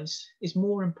size is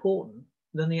more important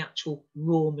than the actual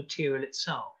raw material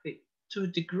itself. It, to a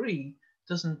degree,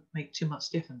 doesn't make too much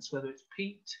difference whether it's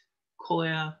peat,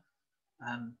 coir,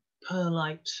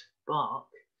 perlite, bark.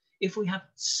 If we have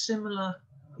similar,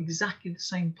 exactly the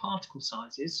same particle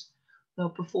sizes, they'll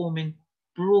perform in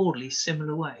broadly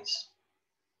similar ways.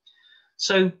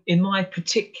 So in my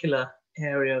particular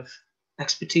area of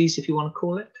expertise, if you want to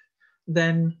call it,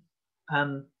 then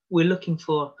we're looking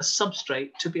for a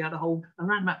substrate to be able to hold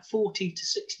around about 40 to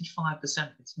 65%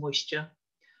 of its moisture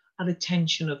at a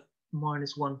tension of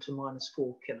 -1 to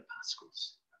 -4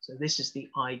 kilopascals. So this is the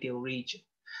ideal region.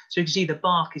 So you can see the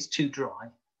bark is too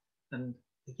dry, and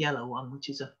the yellow one, which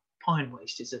is a pine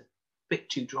waste, is a bit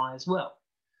too dry as well.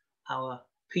 Our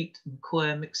peat and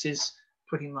coir mixes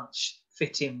pretty much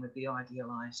fit in with the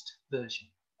idealized version.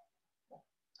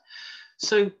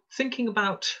 So thinking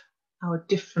about our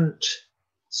different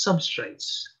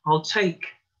substrates, I'll take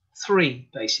three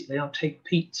basically. I'll take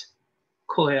peat,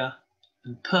 coir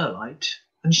and perlite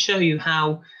and show you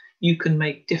how you can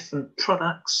make different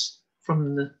products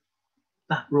from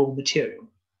that raw material.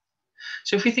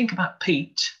 So if we think about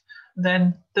peat,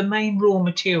 then the main raw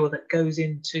material that goes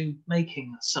into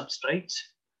making a substrate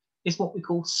is what we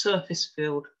call surface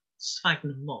filled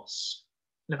sphagnum moss.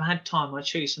 And if I had time, I'd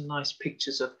show you some nice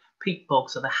pictures of peat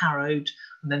bogs that are harrowed,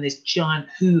 and then this giant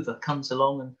hoover comes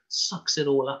along and sucks it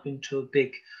all up into a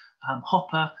big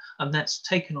hopper, and that's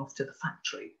taken off to the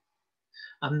factory.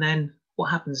 And then what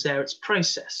happens there, it's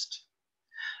processed.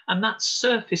 And that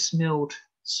surface milled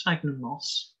sphagnum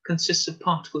moss consists of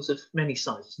particles of many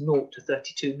sizes, 0 to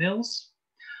 32 mils.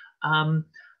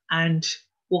 And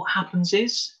what happens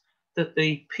is that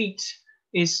the peat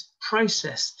is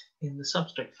processed in the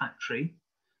substrate factory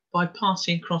by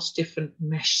passing across different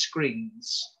mesh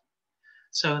screens.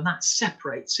 So, and that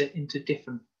separates it into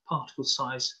different particle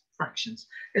size fractions.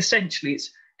 Essentially,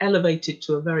 it's elevated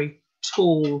to a very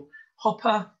tall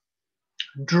hopper,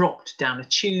 dropped down a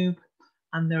tube,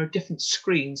 and there are different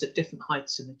screens at different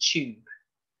heights in the tube.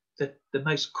 The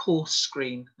most coarse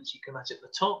screen, as you can imagine, at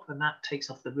the top, and that takes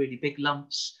off the really big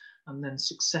lumps, and then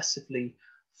successively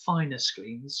finer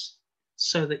screens,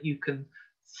 so that you can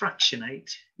fractionate,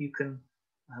 you can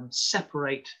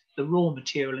separate the raw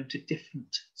material into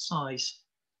different size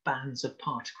bands of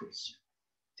particles,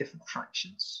 different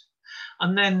fractions.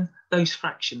 And then those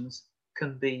fractions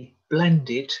can be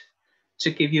blended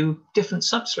to give you different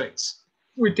substrates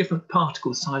with different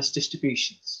particle size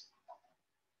distributions.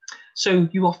 So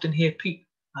you often hear peat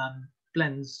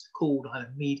blends called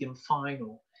either medium fine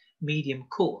or medium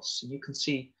coarse, and you can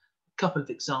see a couple of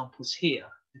examples here,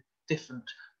 different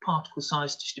particle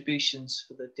size distributions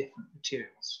for the different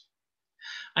materials.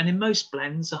 And in most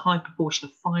blends, a high proportion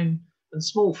of fine and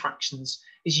small fractions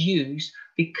is used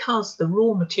because the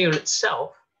raw material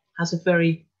itself has a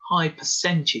very high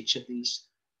percentage of these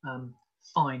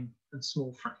fine and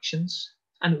small fractions,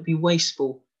 and it would be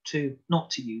wasteful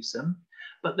not to use them,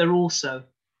 but they're also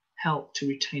help to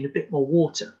retain a bit more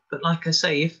water. But like I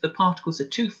say, if the particles are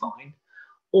too fine,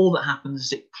 all that happens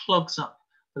is it clogs up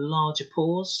the larger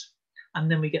pores, and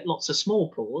then we get lots of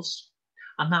small pores,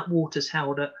 and that water's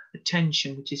held at a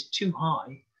tension which is too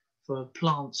high for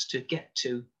plants to get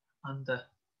to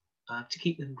to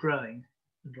keep them growing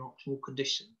under optimal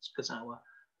conditions, because our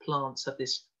plants have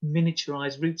this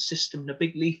miniaturized root system in a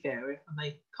big leaf area, and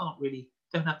they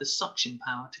don't have the suction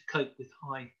power to cope with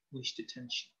high moisture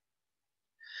tension.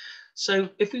 So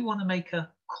if we want to make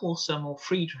a coarser, more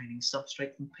free draining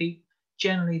substrate than peat,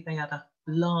 generally they add a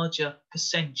larger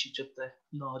percentage of the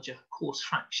larger coarse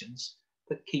fractions,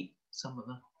 but keep some of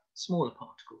the smaller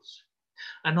particles.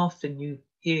 And often you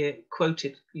hear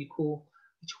quoted, you call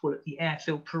it the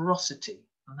air-filled porosity,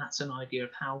 and that's an idea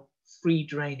of how free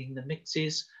draining the mix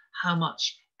is, how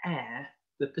much air,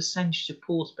 the percentage of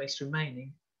pore space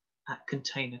remaining at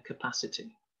container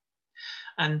capacity.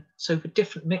 And so for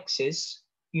different mixes,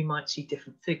 you might see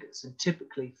different figures, and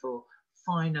typically for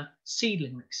finer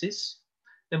seedling mixes,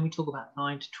 then we talk about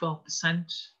 9 to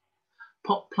 12%.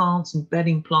 Pot plants and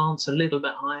bedding plants a little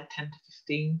bit higher, 10 to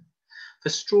 15. For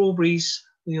strawberries,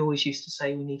 we always used to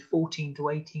say we need 14 to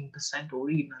 18%, or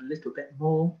even a little bit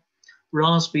more.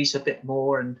 Raspberries a bit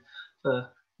more, and for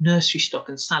nursery stock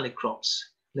and salad crops,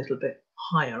 a little bit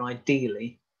higher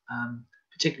ideally,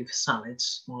 particularly for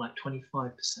salads, more like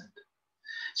 25%.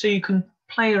 So you can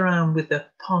play around with the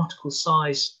particle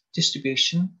size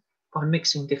distribution by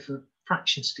mixing different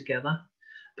fractions together,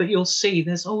 but you'll see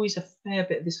there's always a fair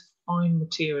bit of this fine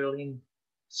material in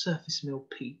surface milled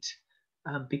peat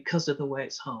because of the way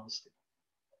it's harvested.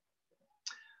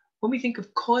 When we think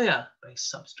of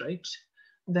coir-based substrate,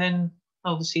 then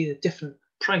obviously a different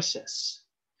process.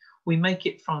 We make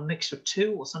it from a mixture of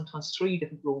 2 or sometimes 3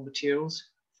 different raw materials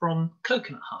from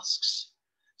coconut husks.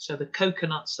 So the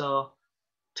coconuts are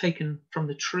taken from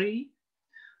the tree,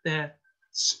 they're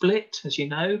split, as you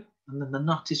know, and then the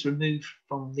nut is removed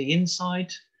from the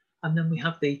inside, and then we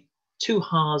have the two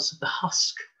halves of the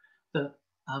husk that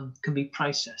can be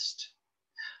processed.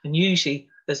 And usually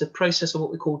there's a process of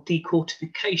what we call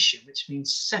decortification, which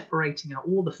means separating out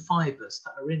all the fibres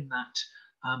that are in that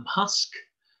husk,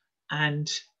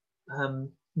 and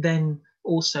then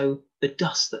also the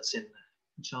dust that's in there,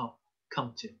 which I'll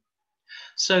come to.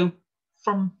 So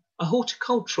from a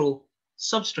horticultural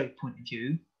substrate point of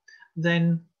view,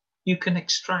 then you can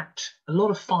extract a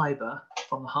lot of fibre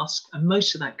from the husk, and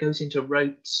most of that goes into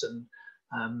ropes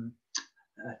and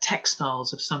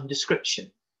textiles of some description.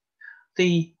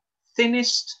 The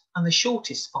thinnest and the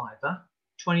shortest fibre,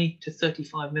 20 to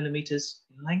 35 millimetres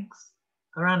in length,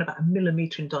 around about a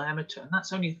millimetre in diameter, and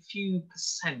that's only a few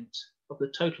percent of the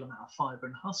total amount of fibre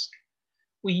and husk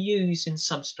we use in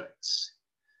substrates.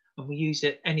 And we use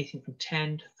it anything from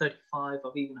 10 to 35.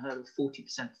 I've even heard of 40%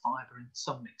 fibre in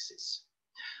some mixes.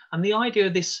 And the idea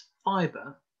of this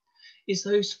fibre is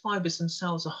those fibres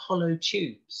themselves are hollow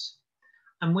tubes.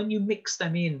 And when you mix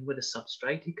them in with a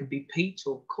substrate, it can be peat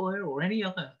or coir or any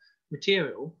other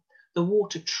material, the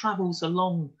water travels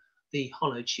along the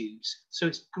hollow tubes. So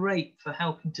it's great for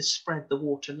helping to spread the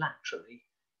water laterally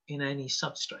in any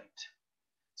substrate.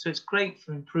 So it's great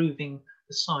for improving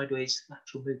the sideways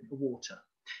lateral movement of water.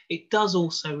 It does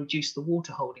also reduce the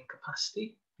water holding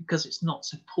capacity because it's not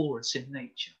so porous in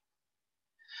nature.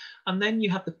 And then you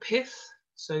have the pith.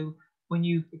 So when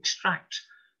you extract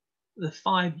the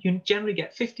fibre, you generally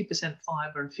get 50%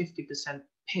 fibre and 50%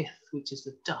 pith, which is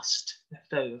the dust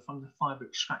left over from the fibre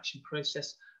extraction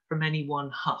process from any one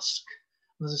husk.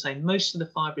 And as I say, most of the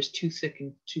fibre is too thick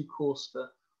and too coarse for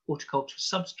horticultural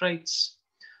substrates.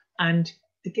 And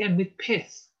again, with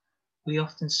pith, we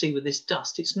often see with this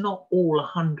dust, it's not all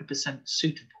 100%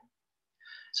 suitable.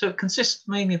 So it consists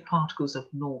mainly of particles of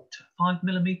 0 to 5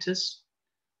 millimetres,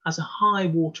 has a high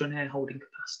water and air holding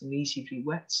capacity and easily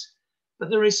wets,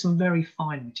 but there is some very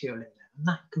fine material in there, and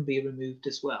that can be removed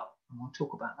as well. And we'll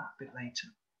talk about that a bit later.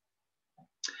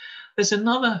 There's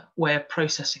another way of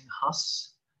processing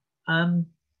husks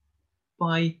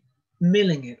by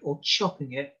milling it or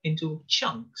chopping it into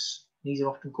chunks. These are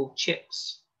often called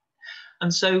chips.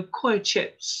 And so coir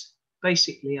chips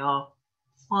basically are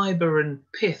fibre and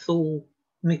pith all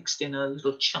mixed in a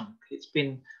little chunk. It's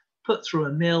been put through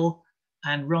a mill,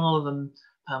 and rather than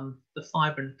the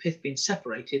fibre and pith being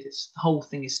separated, the whole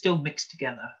thing is still mixed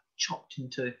together, chopped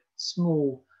into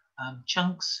small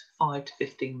chunks. 5 to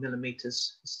 15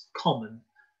 millimetres is common.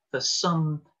 For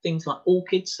some things like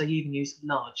orchids, they even use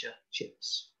larger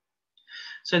chips.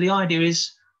 So the idea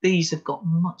is these have got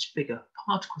much bigger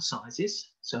particle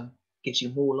sizes, so gives you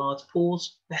more large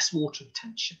pores, less water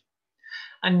retention.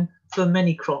 And for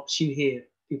many crops, you hear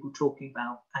people talking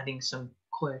about adding some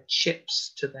coir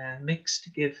chips to their mix to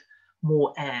give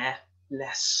more air,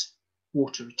 less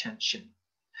water retention.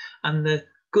 And the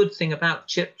good thing about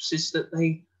chips is that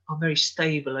they are very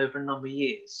stable over a number of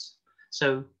years.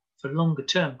 So for longer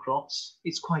term crops,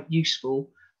 it's quite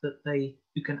useful that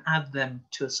you can add them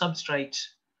to a substrate,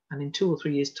 and in 2 or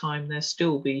 3 years' time, they'll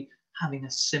still be having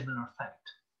a similar effect.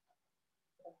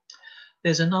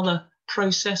 There's another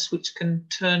process which can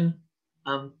turn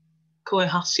coir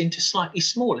husks into slightly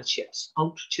smaller chips,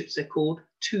 ultra chips they're called,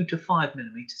 2 to 5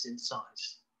 millimetres in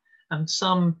size. And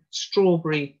some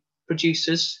strawberry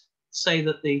producers say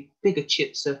that the bigger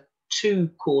chips are too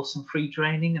coarse and free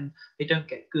draining, and they don't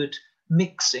get good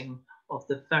mixing of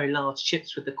the very large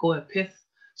chips with the coir pith.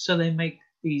 So they make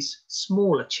these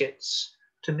smaller chips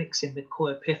to mix in with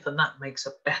coir pith, and that makes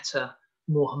a better,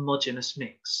 more homogeneous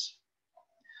mix.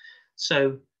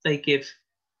 So they give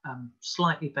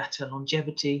slightly better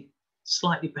longevity,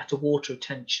 slightly better water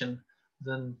retention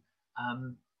than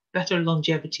better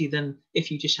longevity than if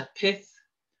you just had pith,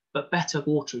 but better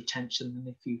water retention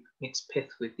than if you mix pith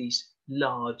with these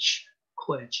large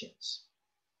coir chips.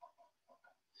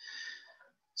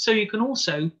 So you can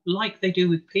also, like they do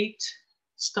with peat,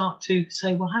 start to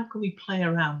say, well, how can we play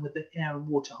around with the air and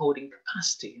water holding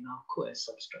capacity in our coir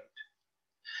substrate?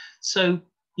 So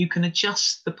you can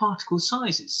adjust the particle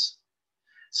sizes.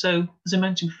 So as I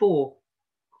mentioned before,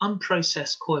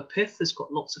 unprocessed coir pith has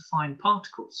got lots of fine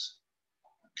particles.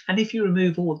 And if you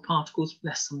remove all the particles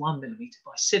less than 1 millimetre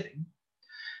by sieving,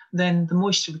 then the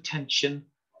moisture retention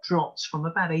drops from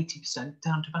about 80%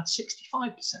 down to about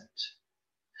 65%.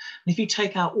 And if you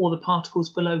take out all the particles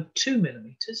below 2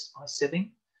 millimetres by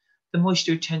sieving, the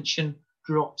moisture retention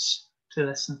drops to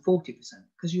less than 40%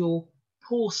 because your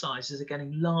pore sizes are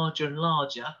getting larger and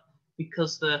larger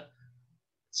because the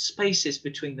spaces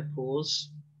between the pores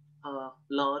are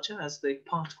larger as the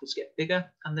particles get bigger,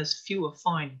 and there's fewer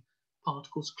fine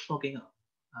particles clogging up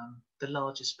the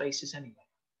larger spaces anyway.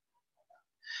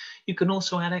 You can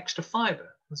also add extra fibre.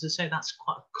 As I say, that's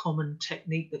quite a common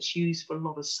technique that's used for a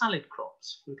lot of salad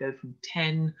crops. We go from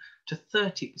 10 to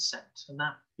 30%, and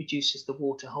that reduces the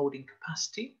water holding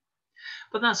capacity.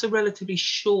 But that's a relatively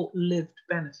short-lived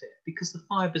benefit because the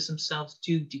fibres themselves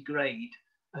do degrade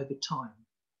over time.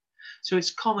 So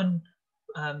it's common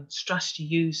strategy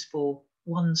used for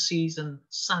one-season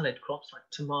salad crops like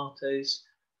tomatoes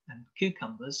and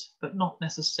cucumbers, but not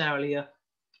necessarily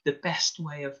the best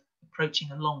way of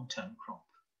approaching a long-term crop.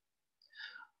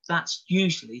 That's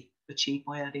usually achieved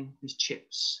by adding these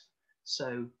chips.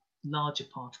 So larger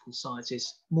particle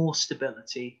sizes, more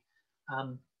stability,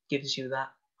 gives you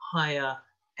that higher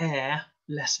air,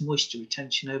 less moisture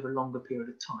retention over a longer period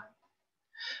of time.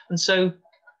 And so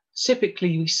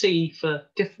typically we see for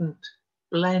different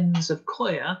blends of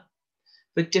coir,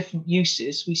 for different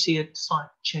uses, we see a slight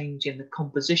change in the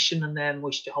composition and their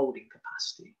moisture holding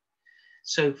capacity.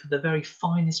 So for the very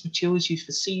finest materials used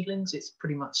for seedlings, it's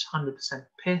pretty much 100%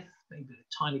 pith, maybe a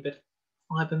tiny bit of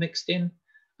fibre mixed in,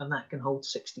 and that can hold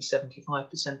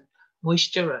 60–75%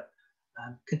 moisture at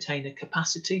container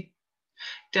capacity.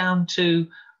 Down to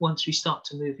once we start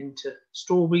to move into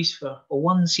strawberries for a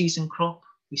one-season crop,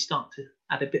 we start to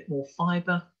add a bit more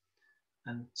fibre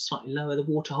and slightly lower the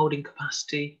water holding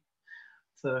capacity.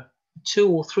 For a 2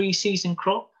 or 3 season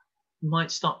crop, we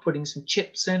might start putting some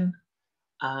chips in.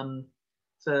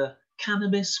 For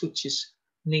cannabis, which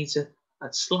needs a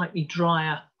slightly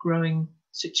drier growing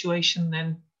situation,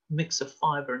 then a mix of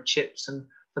fibre and chips. And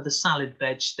for the salad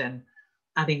veg, then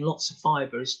adding lots of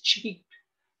fibre is cheap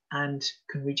and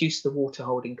can reduce the water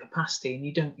holding capacity, and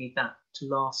you don't need that to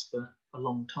last for a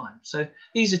long time. So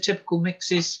these are typical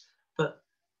mixes, but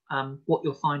what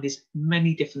you'll find is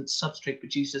many different substrate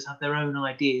producers have their own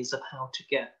ideas of how to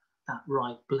get that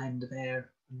right blend of air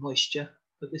and moisture,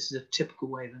 but this is a typical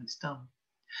way that it's done.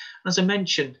 As I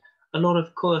mentioned, a lot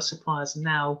of coir suppliers are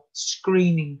now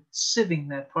screening, sieving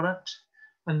their product,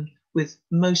 and with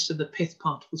most of the pith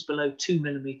particles below 2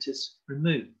 millimeters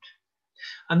removed.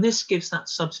 And this gives that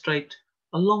substrate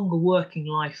a longer working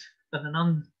life than an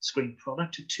unscreened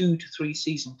product, a 2 to 3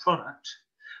 season product,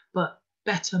 but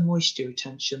better moisture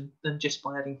retention than just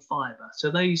by adding fibre.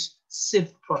 So those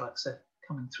sieved products are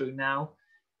coming through now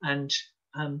and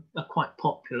are quite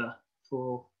popular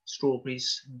for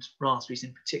strawberries and raspberries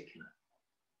in particular.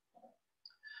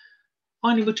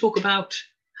 Finally, we'll talk about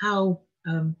how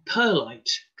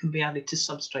perlite can be added to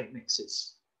substrate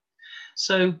mixes.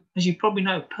 So, as you probably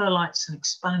know, perlite's an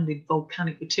expanded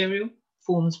volcanic material,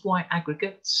 forms white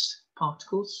aggregates,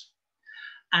 particles,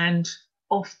 and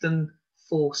often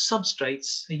for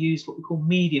substrates are used what we call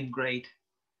medium grade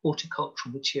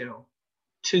horticultural material,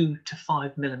 2 to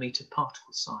 5 millimeter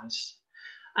particle size.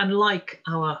 And like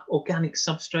our organic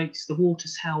substrates, the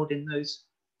water's held in those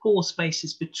pore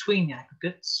spaces between the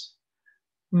aggregates,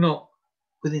 not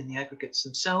within the aggregates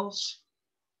themselves.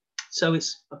 So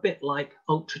it's a bit like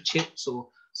ultra chips or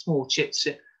small chips.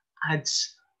 It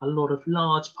adds a lot of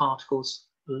large particles,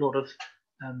 a lot of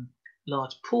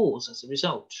large pores as a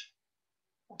result.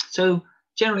 So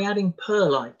generally adding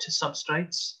perlite to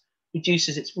substrates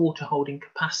reduces its water holding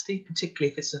capacity,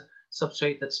 particularly if it's a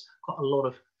substrate that's got a lot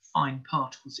of fine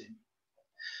particles in.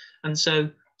 And so,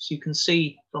 as you can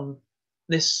see from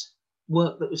this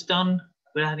work that was done,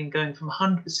 we're adding going from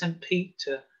 100% peat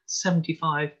to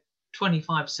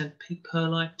 75–25% peat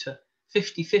perlite to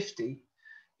 50–50.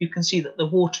 You can see that the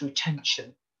water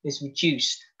retention is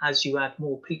reduced as you add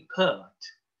more peat perlite.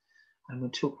 And we'll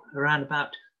talk around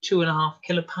about 2.5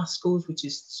 kilopascals, which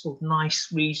is the sort of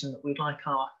nice region that we'd like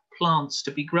our plants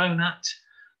to be grown at.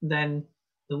 Then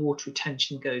the water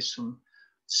retention goes from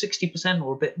 60%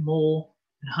 or a bit more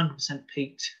and 100%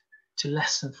 peat to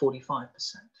less than 45%.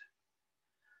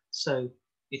 So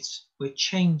we're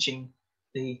changing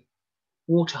the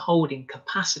water holding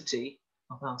capacity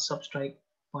of our substrate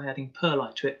by adding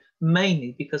perlite to it,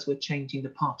 mainly because we're changing the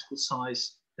particle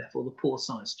size, therefore the pore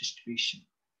size distribution.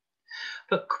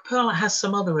 But perlite has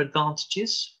some other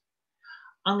advantages.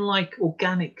 Unlike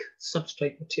organic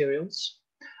substrate materials,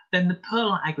 then the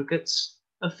perlite aggregates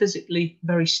are physically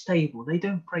very stable. They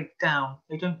don't break down,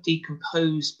 they don't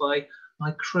decompose by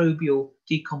microbial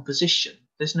decomposition.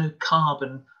 There's no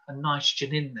carbon and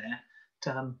nitrogen in there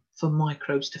for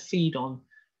microbes to feed on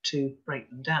to break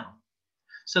them down.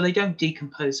 So they don't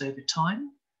decompose over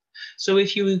time. So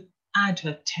if you add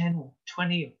a 10 or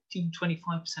 20 or even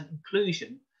 25%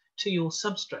 inclusion to your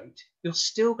substrate, you're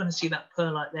still going to see that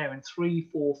perlite there in 3,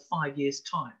 4, 5 years'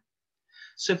 time.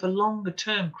 So for longer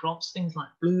term crops, things like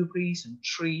blueberries and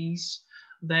trees,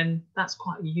 then that's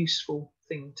quite a useful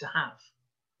thing to have.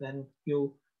 Then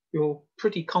you're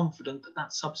pretty confident that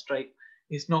that substrate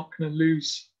is not going to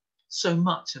lose so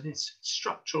much of its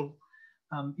structural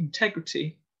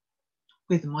integrity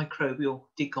with microbial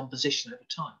decomposition over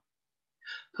time.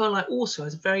 Perlite also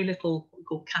has very little what we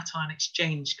call cation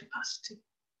exchange capacity.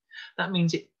 That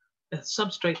means a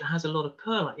substrate that has a lot of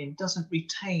perlite in doesn't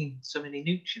retain so many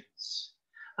nutrients.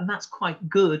 And that's quite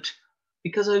good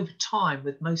because over time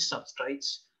with most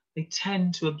substrates, they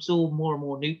tend to absorb more and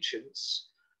more nutrients,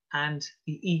 and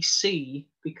the EC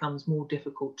becomes more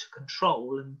difficult to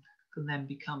control and can then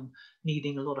become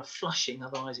needing a lot of flushing,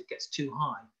 otherwise it gets too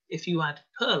high. If you add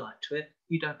perlite to it,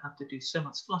 you don't have to do so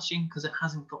much flushing because it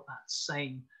hasn't got that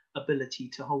same ability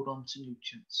to hold on to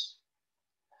nutrients.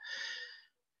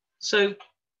 So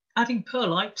adding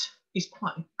perlite is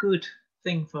quite a good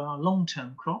thing for our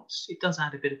long-term crops. It does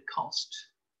add a bit of cost.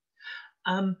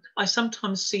 I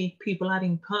sometimes see people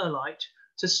adding perlite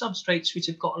to substrates which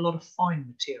have got a lot of fine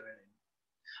material in.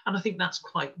 And I think that's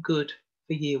quite good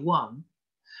for year one.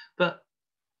 But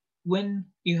when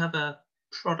you have a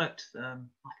product like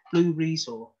blueberries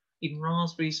or even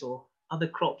raspberries or other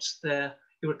crops there,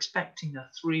 you're expecting a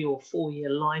 3 or 4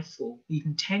 year life or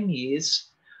even 10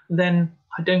 years, then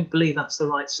I don't believe that's the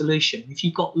right solution. If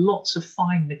you've got lots of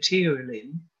fine material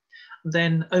in,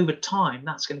 then over time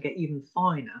that's going to get even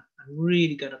finer and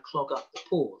really going to clog up the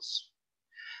pores.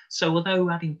 So although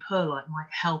adding perlite might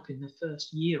help in the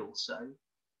first year or so,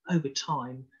 over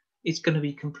time it's going to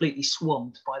be completely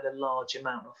swamped by the large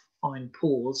amount of fine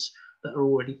pores that are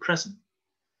already present.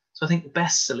 So I think the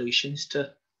best solution is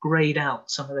to grade out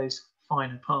some of those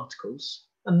finer particles,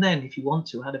 and then if you want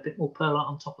to, add a bit more perlite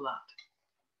on top of that.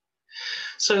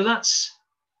 So that's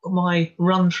my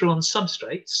run through on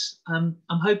substrates. I'm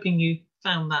hoping you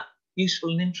found that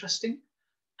useful and interesting,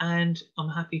 and I'm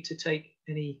happy to take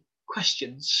any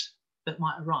questions that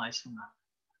might arise from that.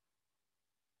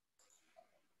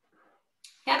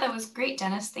 Yeah, that was great,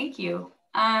 Dennis. Thank you.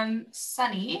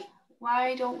 Sunny,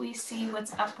 why don't we see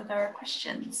what's up with our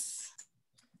questions?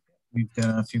 We've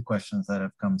got a few questions that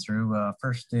have come through.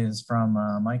 First is from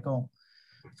Michael.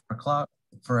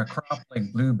 For a crop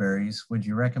like blueberries, would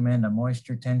you recommend a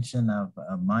moisture tension of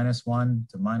 -1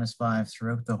 to -5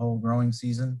 throughout the whole growing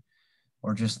season,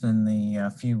 or just in the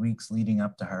few weeks leading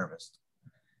up to harvest?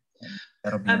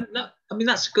 That'll be no, I mean,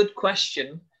 that's a good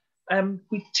question.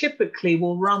 We typically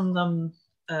will run them.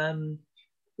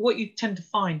 What you tend to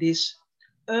find is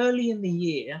early in the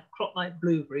year, crop like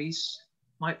blueberries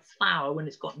might flower when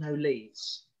it's got no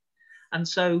leaves. And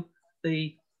so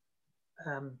the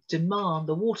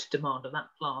water demand of that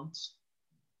plant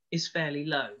is fairly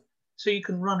low. So you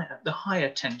can run it at the higher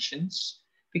tensions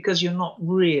because you're not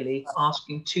really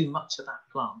asking too much of that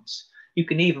plant. You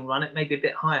can even run it maybe a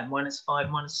bit higher, -5,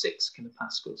 -6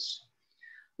 kilopascals.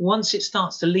 Once it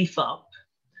starts to leaf up,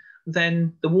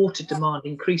 then the water demand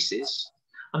increases,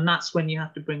 and that's when you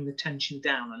have to bring the tension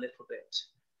down a little bit.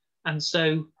 And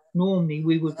so normally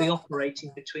we would be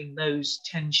operating between those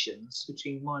tensions,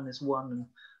 between -1 and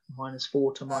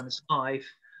 -4 to -5,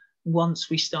 once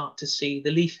we start to see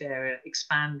the leaf area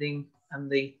expanding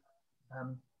and the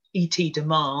ET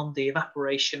demand, the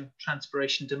evaporation,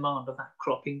 transpiration demand of that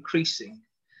crop increasing.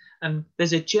 And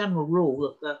there's a general rule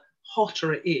that the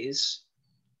hotter it is,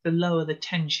 the lower the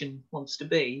tension wants to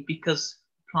be because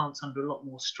the plant's under a lot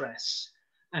more stress.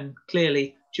 And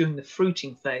clearly during the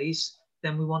fruiting phase,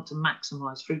 then we want to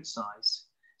maximize fruit size.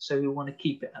 So we want to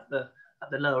keep it at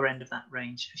the lower end of that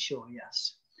range for sure,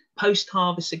 yes.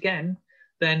 Post-harvest again,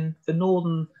 then for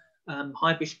northern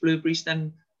high-bush blueberries,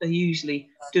 then they're usually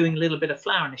doing a little bit of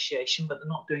flower initiation, but they're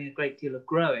not doing a great deal of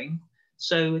growing.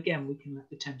 So again, we can let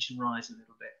the tension rise a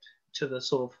little bit to the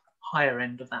sort of higher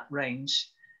end of that range.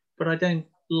 But I don't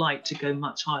like to go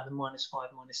much higher than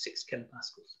 -5, -6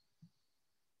 kilopascals.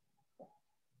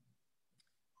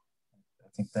 I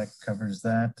think that covers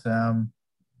that.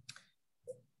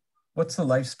 What's the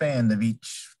lifespan of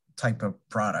each type of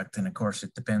product? And of course,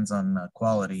 it depends on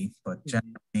quality, but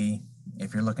generally,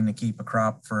 if you're looking to keep a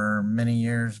crop for many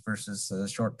years versus a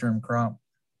short-term crop.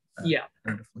 Yeah.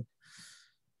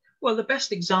 Well, the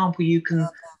best example you can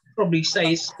probably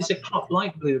say is a crop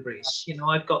like blueberries. You know,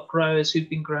 I've got growers who've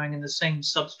been growing in the same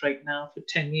substrate now for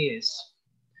 10 years.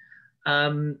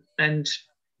 And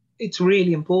it's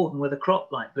really important with a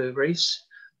crop like blueberries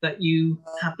that you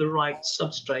have the right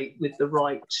substrate with the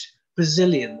right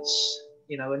resilience,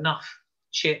 you know, enough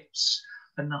chips,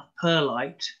 enough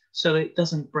perlite so that it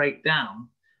doesn't break down.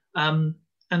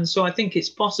 And so I think it's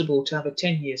possible to have a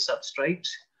 10-year substrate.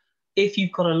 If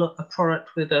you've got a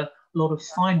product with a a lot of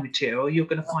fine material, you're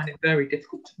going to find it very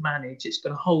difficult to manage. It's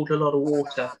going to hold a lot of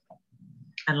water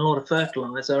and a lot of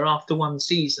fertilizer after one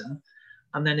season,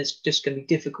 and then it's just going to be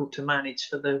difficult to manage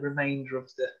for the remainder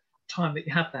of the time that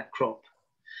you have that crop.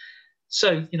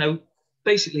 So, you know,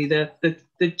 basically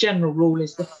the general rule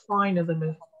is the finer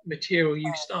the material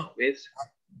you start with,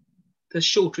 the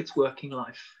shorter its working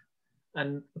life.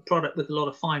 And a product with a lot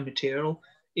of fine material,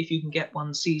 if you can get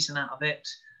one season out of it,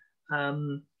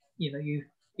 you know,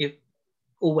 you're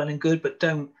all well and good, but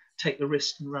don't take the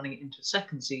risk in running it into a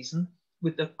second season.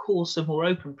 With the coarser, more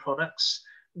open products,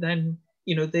 then,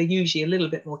 you know, they're usually a little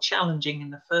bit more challenging in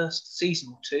the first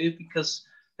season or two, because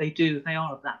they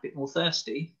are that bit more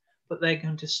thirsty, but they're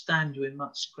going to stand you in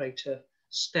much greater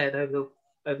stead over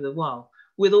the while.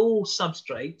 With all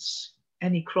substrates,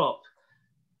 any crop,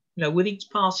 you know, with each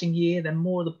passing year, then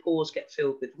more of the pores get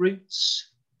filled with roots.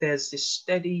 There's this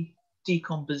steady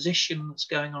decomposition that's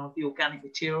going on with the organic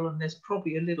material, and there's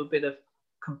probably a little bit of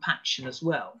compaction as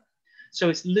well. So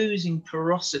it's losing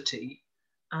porosity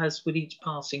as with each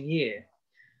passing year.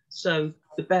 So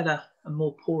the better and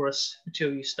more porous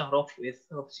material you start off with,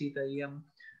 obviously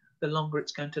the longer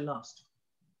it's going to last.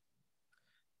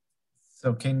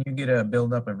 So can you get a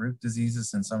buildup of root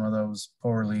diseases in some of those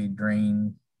poorly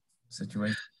drained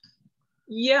situations?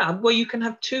 Yeah, well, you can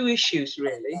have two issues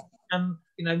really.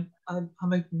 You know, I'm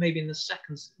hoping maybe in the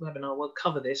second webinar we'll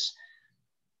cover this.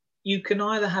 You can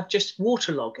either have just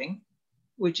waterlogging,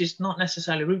 which is not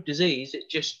necessarily root disease, it's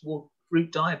just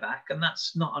root dieback, and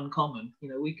that's not uncommon. You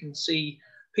know, we can see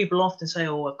people often say,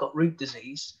 oh, I've got root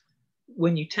disease.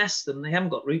 When you test them, they haven't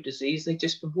got root disease, they've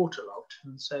just been waterlogged,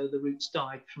 and so the roots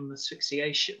died from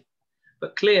asphyxiation.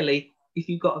 But clearly, if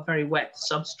you've got a very wet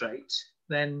substrate,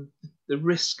 then the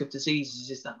risk of diseases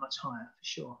is that much higher, for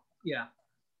sure. Yeah.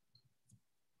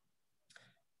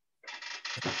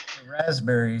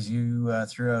 Raspberries, you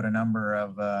threw out a number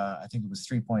of, I think it was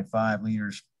 3.5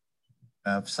 liters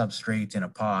of substrate in a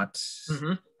pot.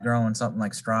 Mm-hmm. Growing something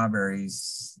like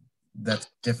strawberries, that's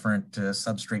different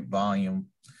substrate volume.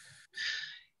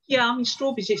 Yeah, I mean,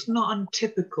 strawberries, it's not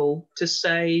untypical to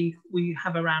say we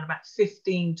have around about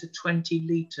 15 to 20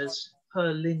 litres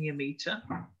per linear metre,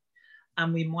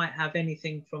 and we might have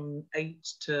anything from 8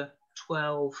 to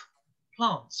 12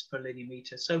 plants per linear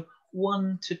metre. So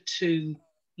 1 to 2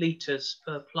 litres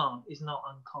per plant is not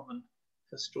uncommon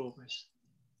for strawberries.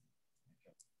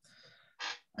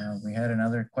 We had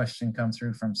another question come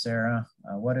through from Sarah.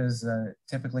 What is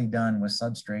typically done with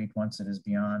substrate once it is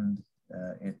beyond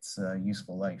its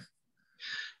useful life?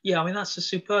 Yeah, I mean, that's a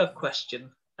superb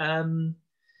question.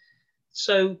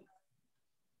 So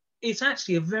it's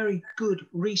actually a very good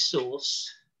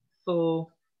resource for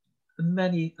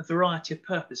a variety of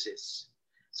purposes.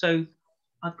 So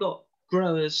I've got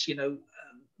growers, you know,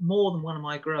 more than one of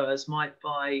my growers might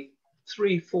buy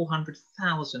 300,000 to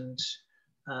 400,000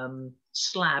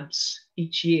 slabs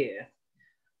each year.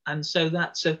 And so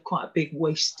that's quite a big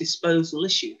waste disposal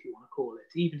issue, if you want to call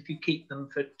it. Even if you keep them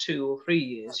for 2 or 3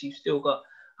 years, you've still got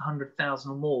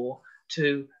 100,000 or more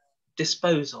to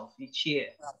dispose of each year.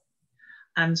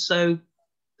 And so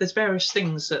there's various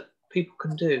things that people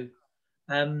can do.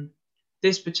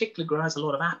 This particular grower has a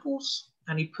lot of apples,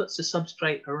 and he puts a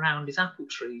substrate around his apple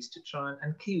trees to try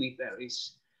and kiwi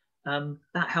berries.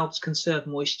 That helps conserve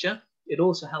moisture. It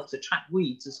also helps attract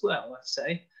weeds as well, I'd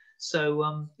say.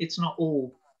 So it's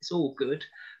all good,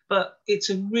 but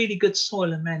it's a really good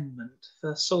soil amendment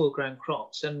for soil-grown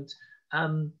crops. And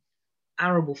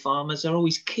arable farmers are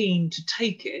always keen to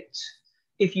take it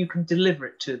if you can deliver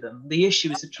it to them. The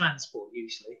issue is the transport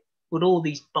usually. With all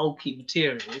these bulky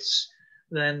materials,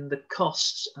 then the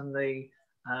costs and the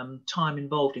time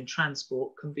involved in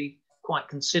transport can be quite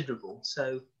considerable.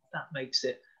 So that makes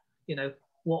it, you know,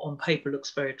 what on paper looks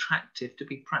very attractive to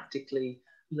be practically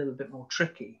a little bit more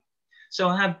tricky. So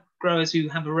I have growers who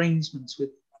have arrangements with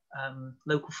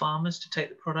local farmers to take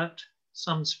the product.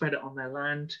 Some spread it on their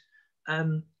land.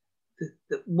 The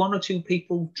 1 or 2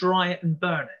 people dry it and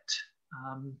burn it.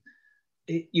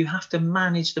 You have to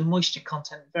manage the moisture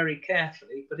content very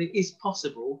carefully, but it is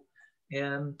possible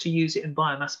to use it in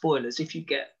biomass boilers if you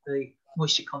get the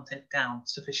moisture content down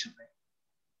sufficiently.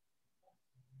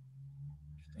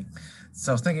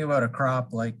 So thinking about a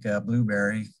crop like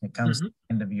blueberry, it comes to the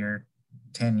end of your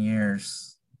 10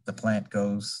 years, the plant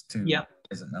goes to,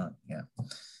 is it not? Yeah,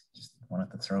 just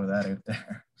wanted to throw that out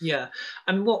there. Yeah,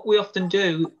 and what we often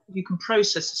do, you can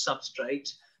process a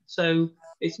substrate. So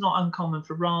it's not uncommon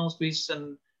for raspberries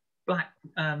and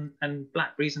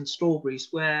blackberries and strawberries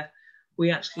where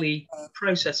we actually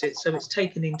process it so it's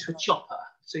taken into a chopper.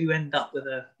 So you end up with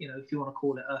a, you know, if you want to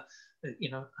call it a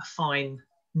fine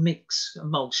mix, a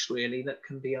mulch really, that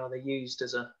can be either used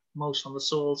as a mulch on the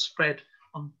soil, spread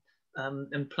on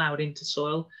and ploughed into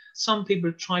soil. Some people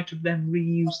have tried to then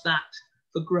reuse that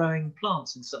for growing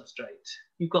plants in substrate.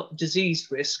 You've got disease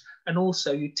risk, and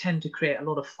also you tend to create a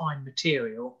lot of fine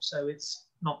material, so it's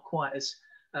not quite as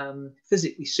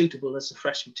physically suitable as the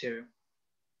fresh material.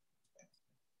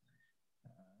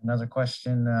 Another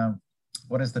question,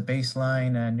 what is the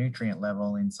baseline nutrient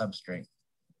level in substrate?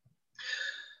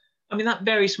 I mean, that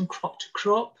varies from crop to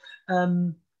crop.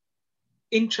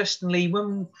 Interestingly,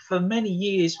 for many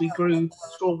years we grew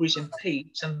strawberries and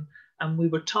peat, and we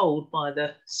were told by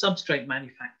the substrate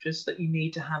manufacturers that you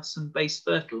need to have some base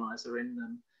fertilizer in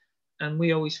them. And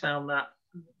we always found that,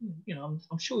 you know,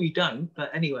 I'm sure you don't, but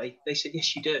anyway, they said,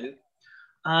 yes, you do.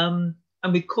 And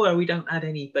with coir, we don't add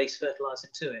any base fertilizer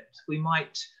to it. We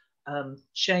might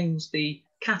change the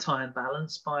cation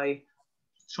balance by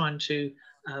trying to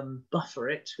buffer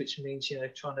it, which means, you know,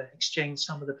 trying to exchange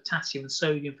some of the potassium and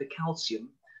sodium for calcium,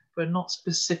 but not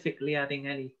specifically adding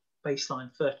any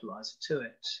baseline fertilizer to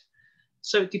it.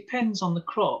 So it depends on the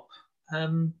crop.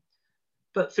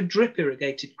 But for drip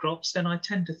irrigated crops, then I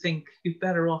tend to think you're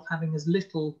better off having as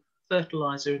little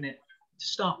fertilizer in it to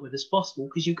start with as possible,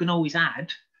 because you can always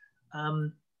add.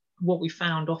 What we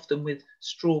found often with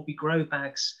strawberry grow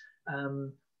bags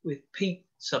with peat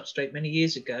substrate many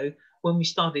years ago, when we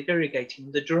started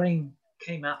irrigating, the drain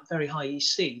came out very high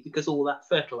EC because all that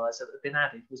fertilizer that had been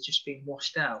added was just being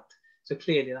washed out. So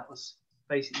clearly that was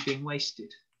basically being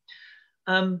wasted.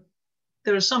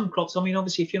 There are some crops, I mean,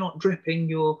 obviously if you're not dripping,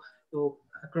 you're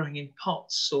growing in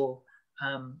pots or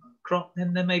crop,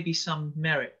 then there may be some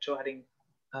merit to adding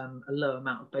a low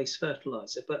amount of base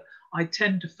fertilizer. But I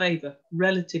tend to favour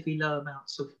relatively low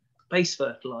amounts of base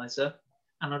fertilizer,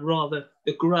 and I'd rather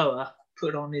the grower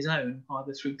put on his own,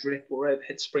 either through drip or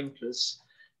overhead sprinklers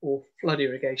or flood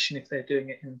irrigation if they're doing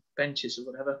it in benches or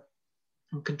whatever,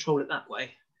 and control it that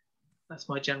way. That's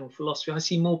my general philosophy. I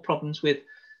see more problems with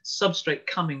substrate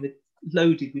coming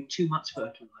loaded with too much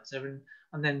fertilizer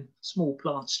and then small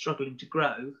plants struggling to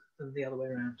grow than the other way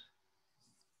around.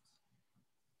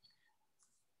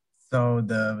 So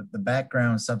the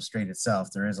background substrate itself,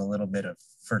 there is a little bit of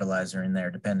fertilizer in there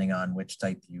depending on which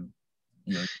type you're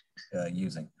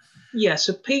using. Yeah,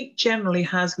 so peat generally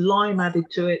has lime added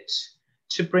to it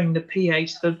to bring the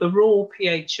pH. The raw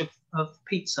pH of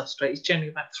peat substrate is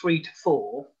generally about 3 to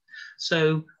 4.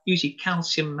 So usually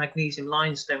calcium, magnesium,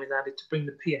 limestone is added to bring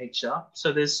the pH up.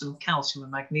 So there's some calcium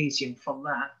and magnesium from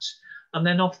that. And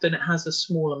then often it has a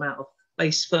small amount of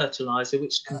base fertilizer,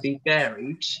 which can be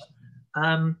varied.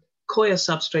 Coir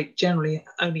substrate generally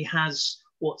only has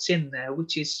what's in there,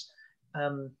 which is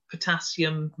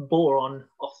potassium, boron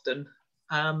often,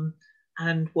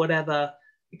 and whatever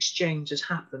exchange has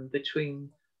happened between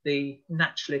the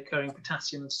naturally occurring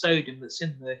potassium and sodium that's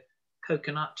in the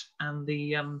coconut and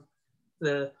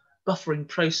the buffering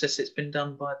process that's been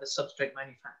done by the substrate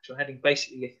manufacturer, having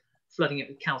basically flooding it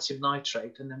with calcium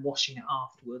nitrate and then washing it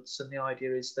afterwards. And the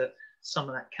idea is that some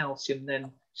of that calcium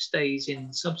then stays in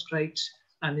substrate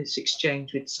and it's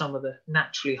exchanged with some of the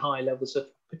naturally high levels of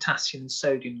potassium and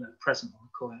sodium that are present on the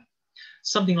coir.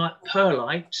 Something like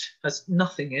perlite has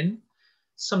nothing in.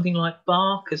 Something like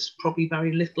bark has probably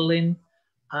very little in.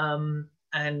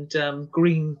 And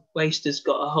green waste has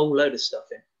got a whole load of stuff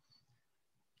in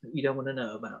that you don't want to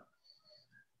know about.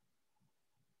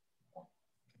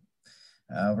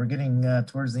 We're getting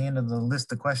towards the end of the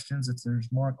list of questions. If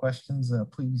there's more questions,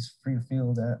 please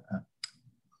feel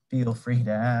free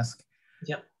to ask.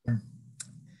 Yep.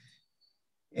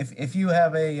 If you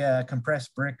have a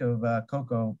compressed brick of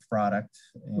cocoa product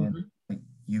and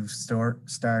you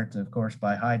start, of course,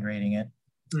 by hydrating it,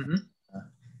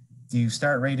 do you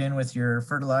start right in with your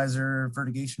fertilizer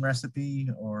fertigation recipe,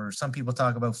 or some people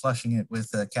talk about flushing it with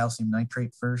calcium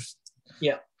nitrate first?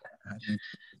 Yeah.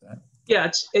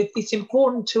 Yeah, it's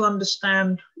important to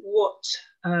understand what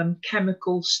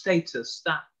chemical status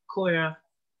that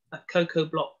cocoa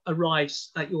block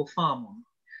arrives at your farm on.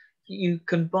 You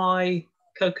can buy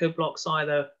cocoa blocks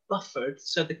either buffered,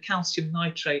 so the calcium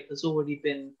nitrate has already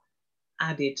been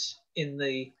added in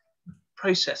the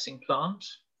processing plant,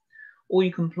 or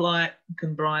you can buy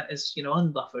it as, you know,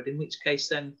 unbuffered, in which case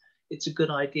then it's a good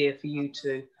idea for you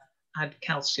to add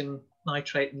calcium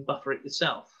nitrate and buffer it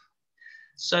yourself.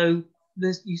 So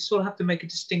you sort of have to make a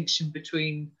distinction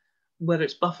between whether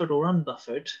it's buffered or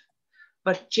unbuffered.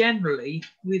 But generally,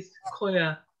 with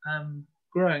coir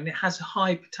growing, it has a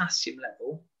high potassium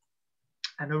level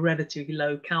and a relatively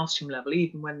low calcium level,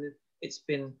 even when it's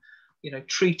been, you know,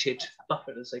 treated,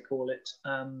 buffered as they call it,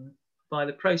 by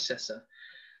the processor.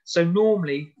 So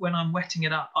normally, when I'm wetting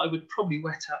it up, I would probably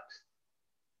wet up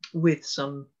with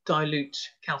some dilute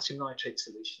calcium nitrate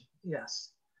solution,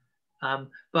 yes.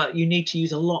 But you need to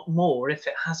use a lot more if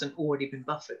it hasn't already been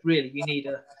buffered. Really, you need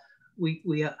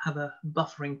we have a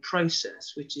buffering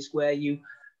process, which is where you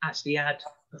actually add,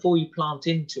 before you plant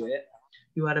into it,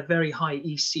 you add a very high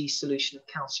EC solution of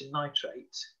calcium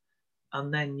nitrate,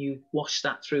 and then you wash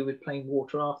that through with plain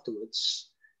water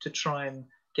afterwards to try and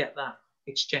get that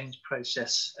exchange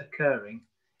process occurring.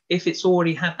 If it's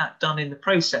already had that done in the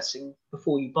processing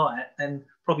before you buy it, then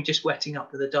probably just wetting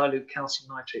up with a dilute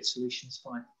calcium nitrate solution is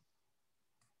fine.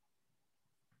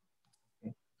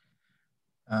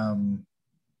 I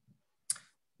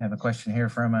have a question here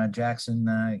from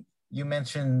Jackson. You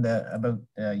mentioned about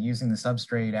using the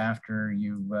substrate after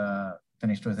you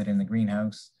finished with it in the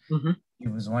greenhouse. Mm-hmm. He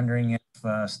was wondering if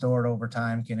stored over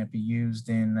time, can it be used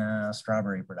in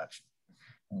strawberry production?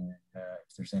 And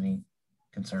if there's any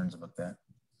concerns about that.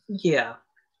 Yeah.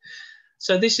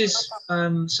 So this is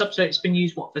substrate that's been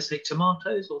used, what, for say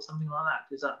tomatoes or something like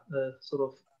that? Is that the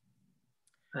sort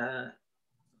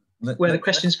of where the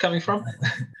question's coming from?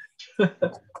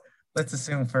 Let's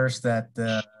assume first that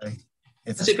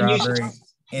it's a strawberry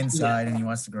inside, yeah, and he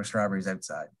wants to grow strawberries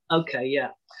outside. Okay, yeah.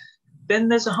 Then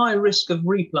there's a high risk of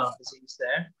replant disease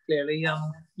there. Clearly,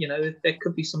 you know, there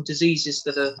could be some diseases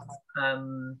that have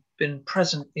been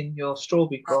present in your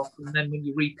strawberry crop, and then when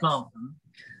you replant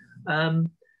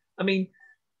them, I mean,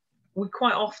 we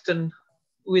quite often,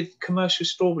 with commercial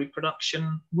strawberry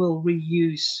production, will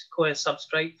reuse coir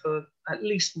substrate for at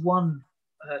least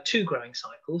 2 growing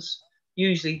cycles.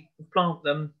 Usually we plant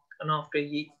them, and after at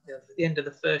the end of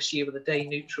the first year with a day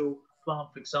neutral plant,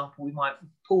 for example, we might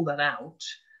pull that out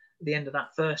at the end of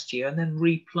that first year and then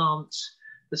replant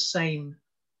the same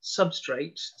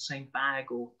substrate, same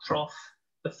bag or trough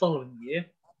the following year.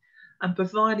 And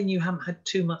providing you haven't had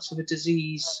too much of a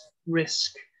disease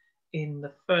risk in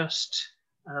the first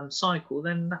cycle,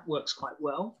 then that works quite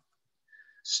well.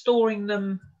 Storing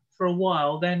them for a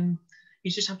while, then you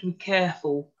just have to be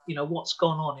careful, you know, what's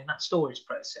gone on in that storage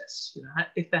process. You know,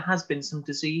 if there has been some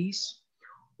disease,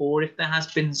 or if there has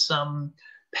been some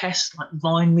pest like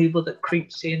vine weevil that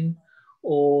creeps in,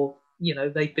 or, you know,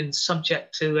 they've been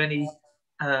subject to any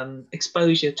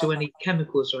exposure to any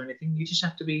chemicals or anything, you just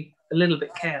have to be a little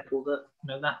bit careful that, you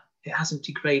know, that it hasn't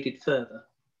degraded further.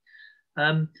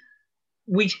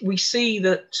 We see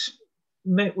that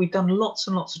we've done lots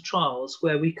and lots of trials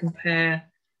where we compare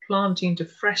planting to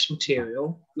fresh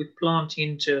material with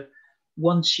planting to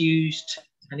once used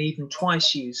and even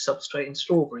twice used substrate in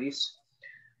strawberries.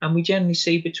 And we generally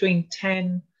see between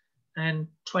 10 and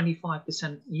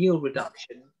 25% yield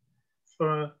reduction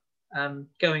for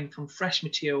going from fresh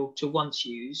material to once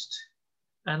used,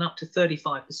 and up to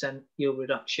 35% yield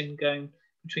reduction going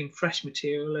between fresh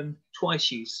material and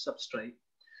twice used substrate.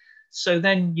 So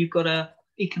then you've got an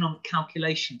economic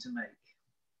calculation to make.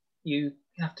 You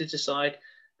have to decide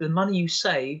the money you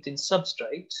saved in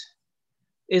substrate,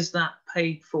 is that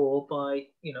paid for by,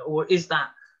 you know, or is that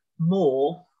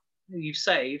more you've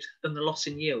saved than the loss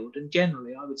in yield? And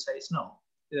generally, I would say it's not.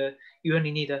 You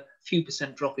only need a few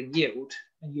 % drop in yield,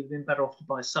 and you've been better off to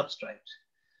buy substrate,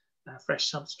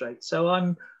 fresh substrate. So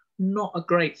I'm not a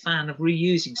great fan of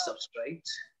reusing substrate,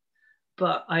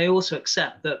 but I also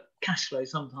accept that cash flow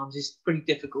sometimes is pretty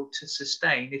difficult to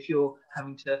sustain if you're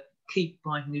having to keep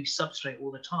buying new substrate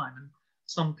all the time. And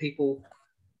some people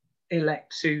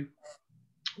elect to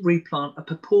replant a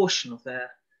proportion of their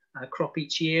crop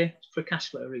each year for cash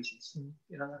flow reasons, and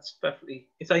you know, that's perfectly,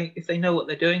 if they know what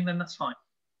they're doing, then that's fine.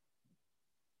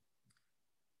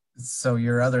 So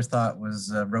your other thought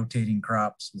was rotating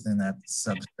crops within that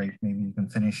substrate. Maybe you can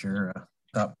finish your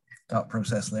thought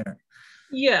process there.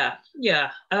 Yeah.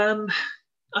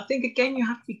 I think again you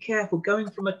have to be careful going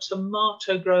from a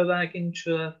tomato grow bag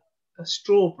into a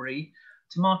strawberry.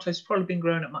 Tomatoes probably been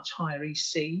grown at much higher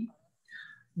EC.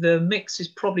 The mix has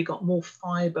probably got more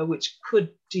fiber, which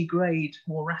could degrade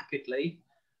more rapidly.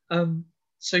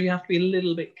 So you have to be a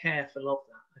little bit careful of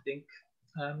that, I think.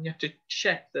 You have to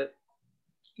check that,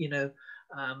 you know,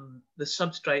 the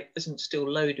substrate isn't still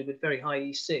loaded with very high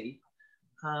EC,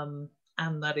 and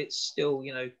that it's still,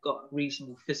 you know, got a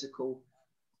reasonable physical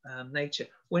nature.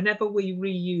 Whenever we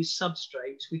reuse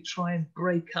substrate, we try and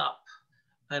break up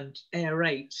and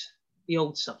aerate the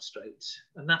old substrate,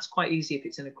 and that's quite easy if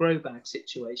it's in a grow bag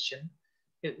situation.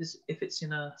 If it's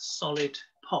in a solid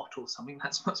pot or something,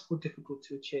 that's much more difficult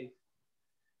to achieve.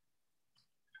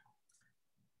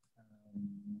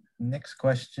 Next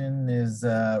question is,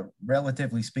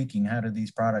 relatively speaking, how do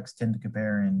these products tend to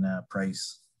compare in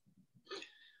price?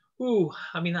 Ooh,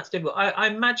 I mean, that's difficult. I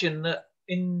imagine that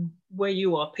in where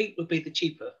you are, peat would be the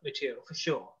cheaper material for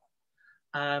sure.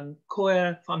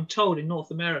 Coir, I'm told, in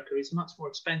North America is much more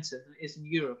expensive than it is in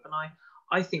Europe, and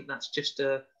I think that's just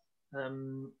a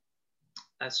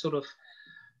sort of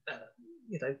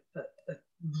you know,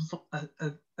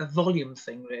 a volume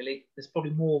thing, really. There's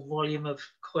probably more volume of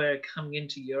coir coming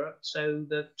into Europe, so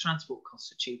the transport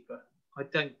costs are cheaper. I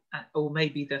don't, or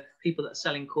maybe the people that are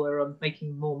selling coir are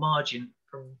making more margin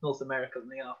from North America than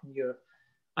they are from Europe.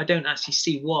 I don't actually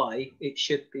see why it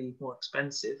should be more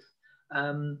expensive,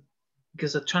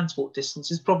 because the transport distance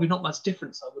is probably not much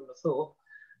difference, I wouldn't have thought,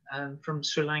 from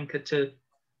Sri Lanka to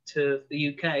the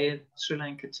UK and Sri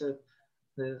Lanka to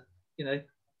the, you know,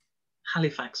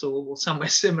 Halifax or somewhere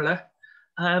similar.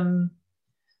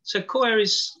 So coir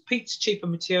is peat's cheaper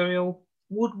material.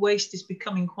 Wood waste is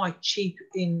becoming quite cheap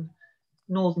in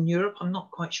Northern Europe. I'm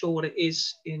not quite sure what it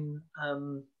is in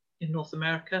North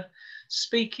America.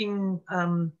 Speaking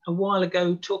a while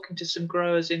ago, talking to some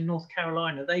growers in North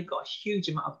Carolina, they've got a huge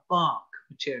amount of bark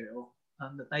material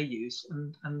that they use,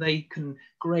 and they can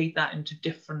grade that into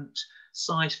different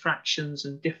size fractions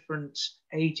and different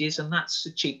ages, and that's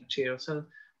a cheap material. So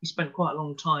we spent quite a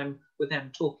long time with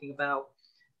them talking about,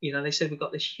 you know, they said we've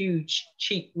got this huge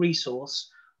cheap resource,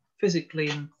 physically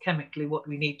and chemically, what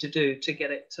we need to do to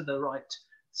get it to the right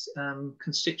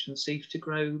constituency to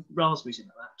grow raspberries in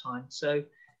at that time. So,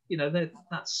 you know,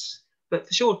 that's, but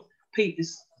for sure, peat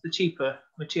is the cheaper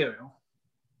material.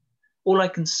 All I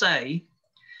can say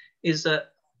is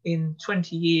that in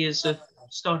 20 years of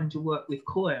starting to work with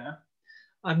coir,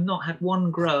 I've not had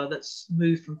one grower that's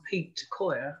moved from peat to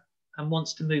coir and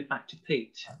wants to move back to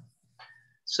peat.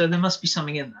 So there must be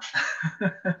something in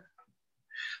that.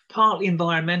 Partly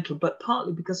environmental, but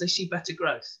partly because they see better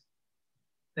growth.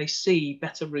 They see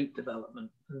better root development.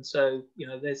 And so, you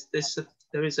know,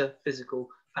 there is a physical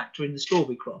factor in the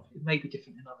strawberry crop. It may be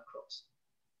different in other crops.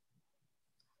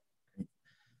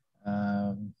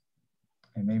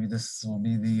 And maybe this will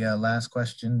be the last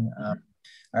question.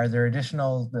 Are there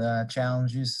additional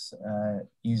challenges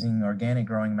using organic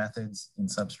growing methods in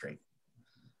substrate?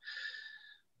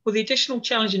 Well, the additional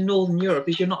challenge in Northern Europe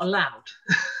is you're not allowed.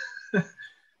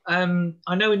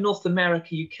 I know in North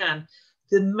America you can.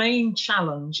 The main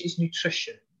challenge is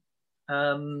nutrition.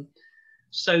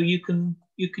 So you can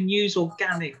use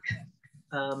organic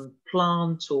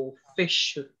plant or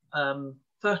fish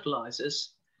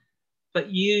fertilizers, but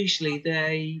usually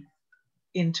they,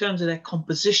 in terms of their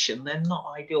composition, they're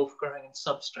not ideal for growing in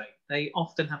substrate. They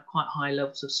often have quite high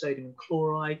levels of sodium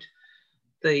chloride.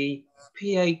 The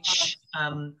pH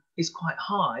is quite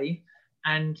high,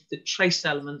 and the trace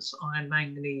elements, iron,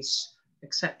 manganese,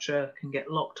 etc., can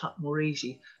get locked up more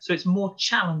easy. So it's more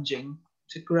challenging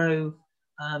to grow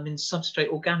in substrate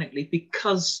organically,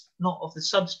 because not of the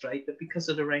substrate, but because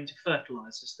of the range of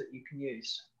fertilizers that you can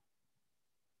use.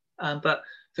 But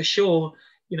for sure,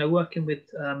 you know, working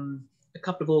with a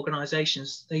couple of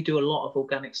organizations, they do a lot of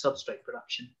organic substrate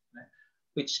production, you know,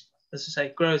 which, as I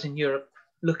say, growers in Europe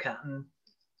look at and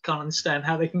can't understand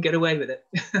how they can get away with it.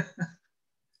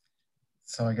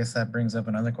 So I guess that brings up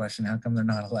another question. How come they're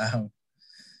not allowed?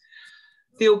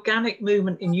 The organic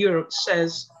movement in Europe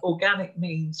says organic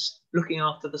means looking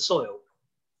after the soil.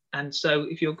 And so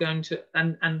if you're going to,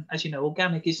 and as you know,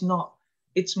 organic is not,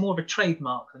 it's more of a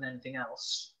trademark than anything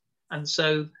else. And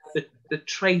so the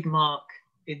trademark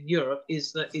in Europe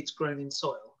is that it's grown in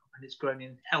soil, and it's grown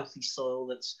in healthy soil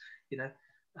that's, you know,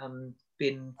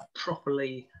 been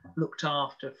properly looked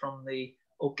after from the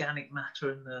organic matter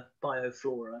and the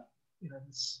bioflora. You know,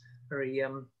 it's very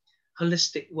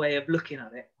holistic way of looking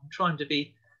at it. I'm trying to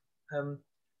be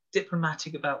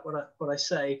diplomatic about what I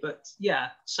say, but yeah,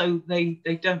 so they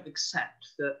don't accept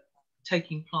that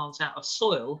taking plants out of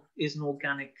soil is an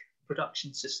organic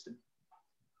production system.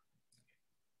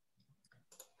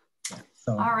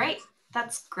 So. All right,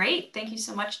 that's great. Thank you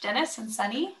so much, Dennis and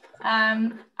Sunny.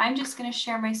 I'm just going to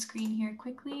share my screen here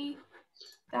quickly.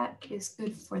 That is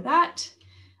good for that.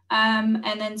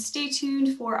 And then stay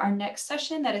tuned for our next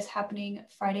session that is happening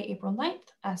Friday, April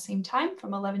 9th, same time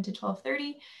from 11 to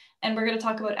 12:30. And we're going to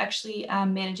talk about actually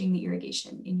managing the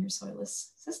irrigation in your soilless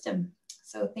system.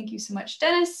 So thank you so much,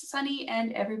 Dennis, Sunny,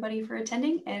 and everybody for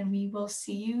attending. And we will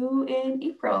see you in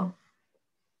April.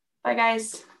 Bye,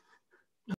 guys.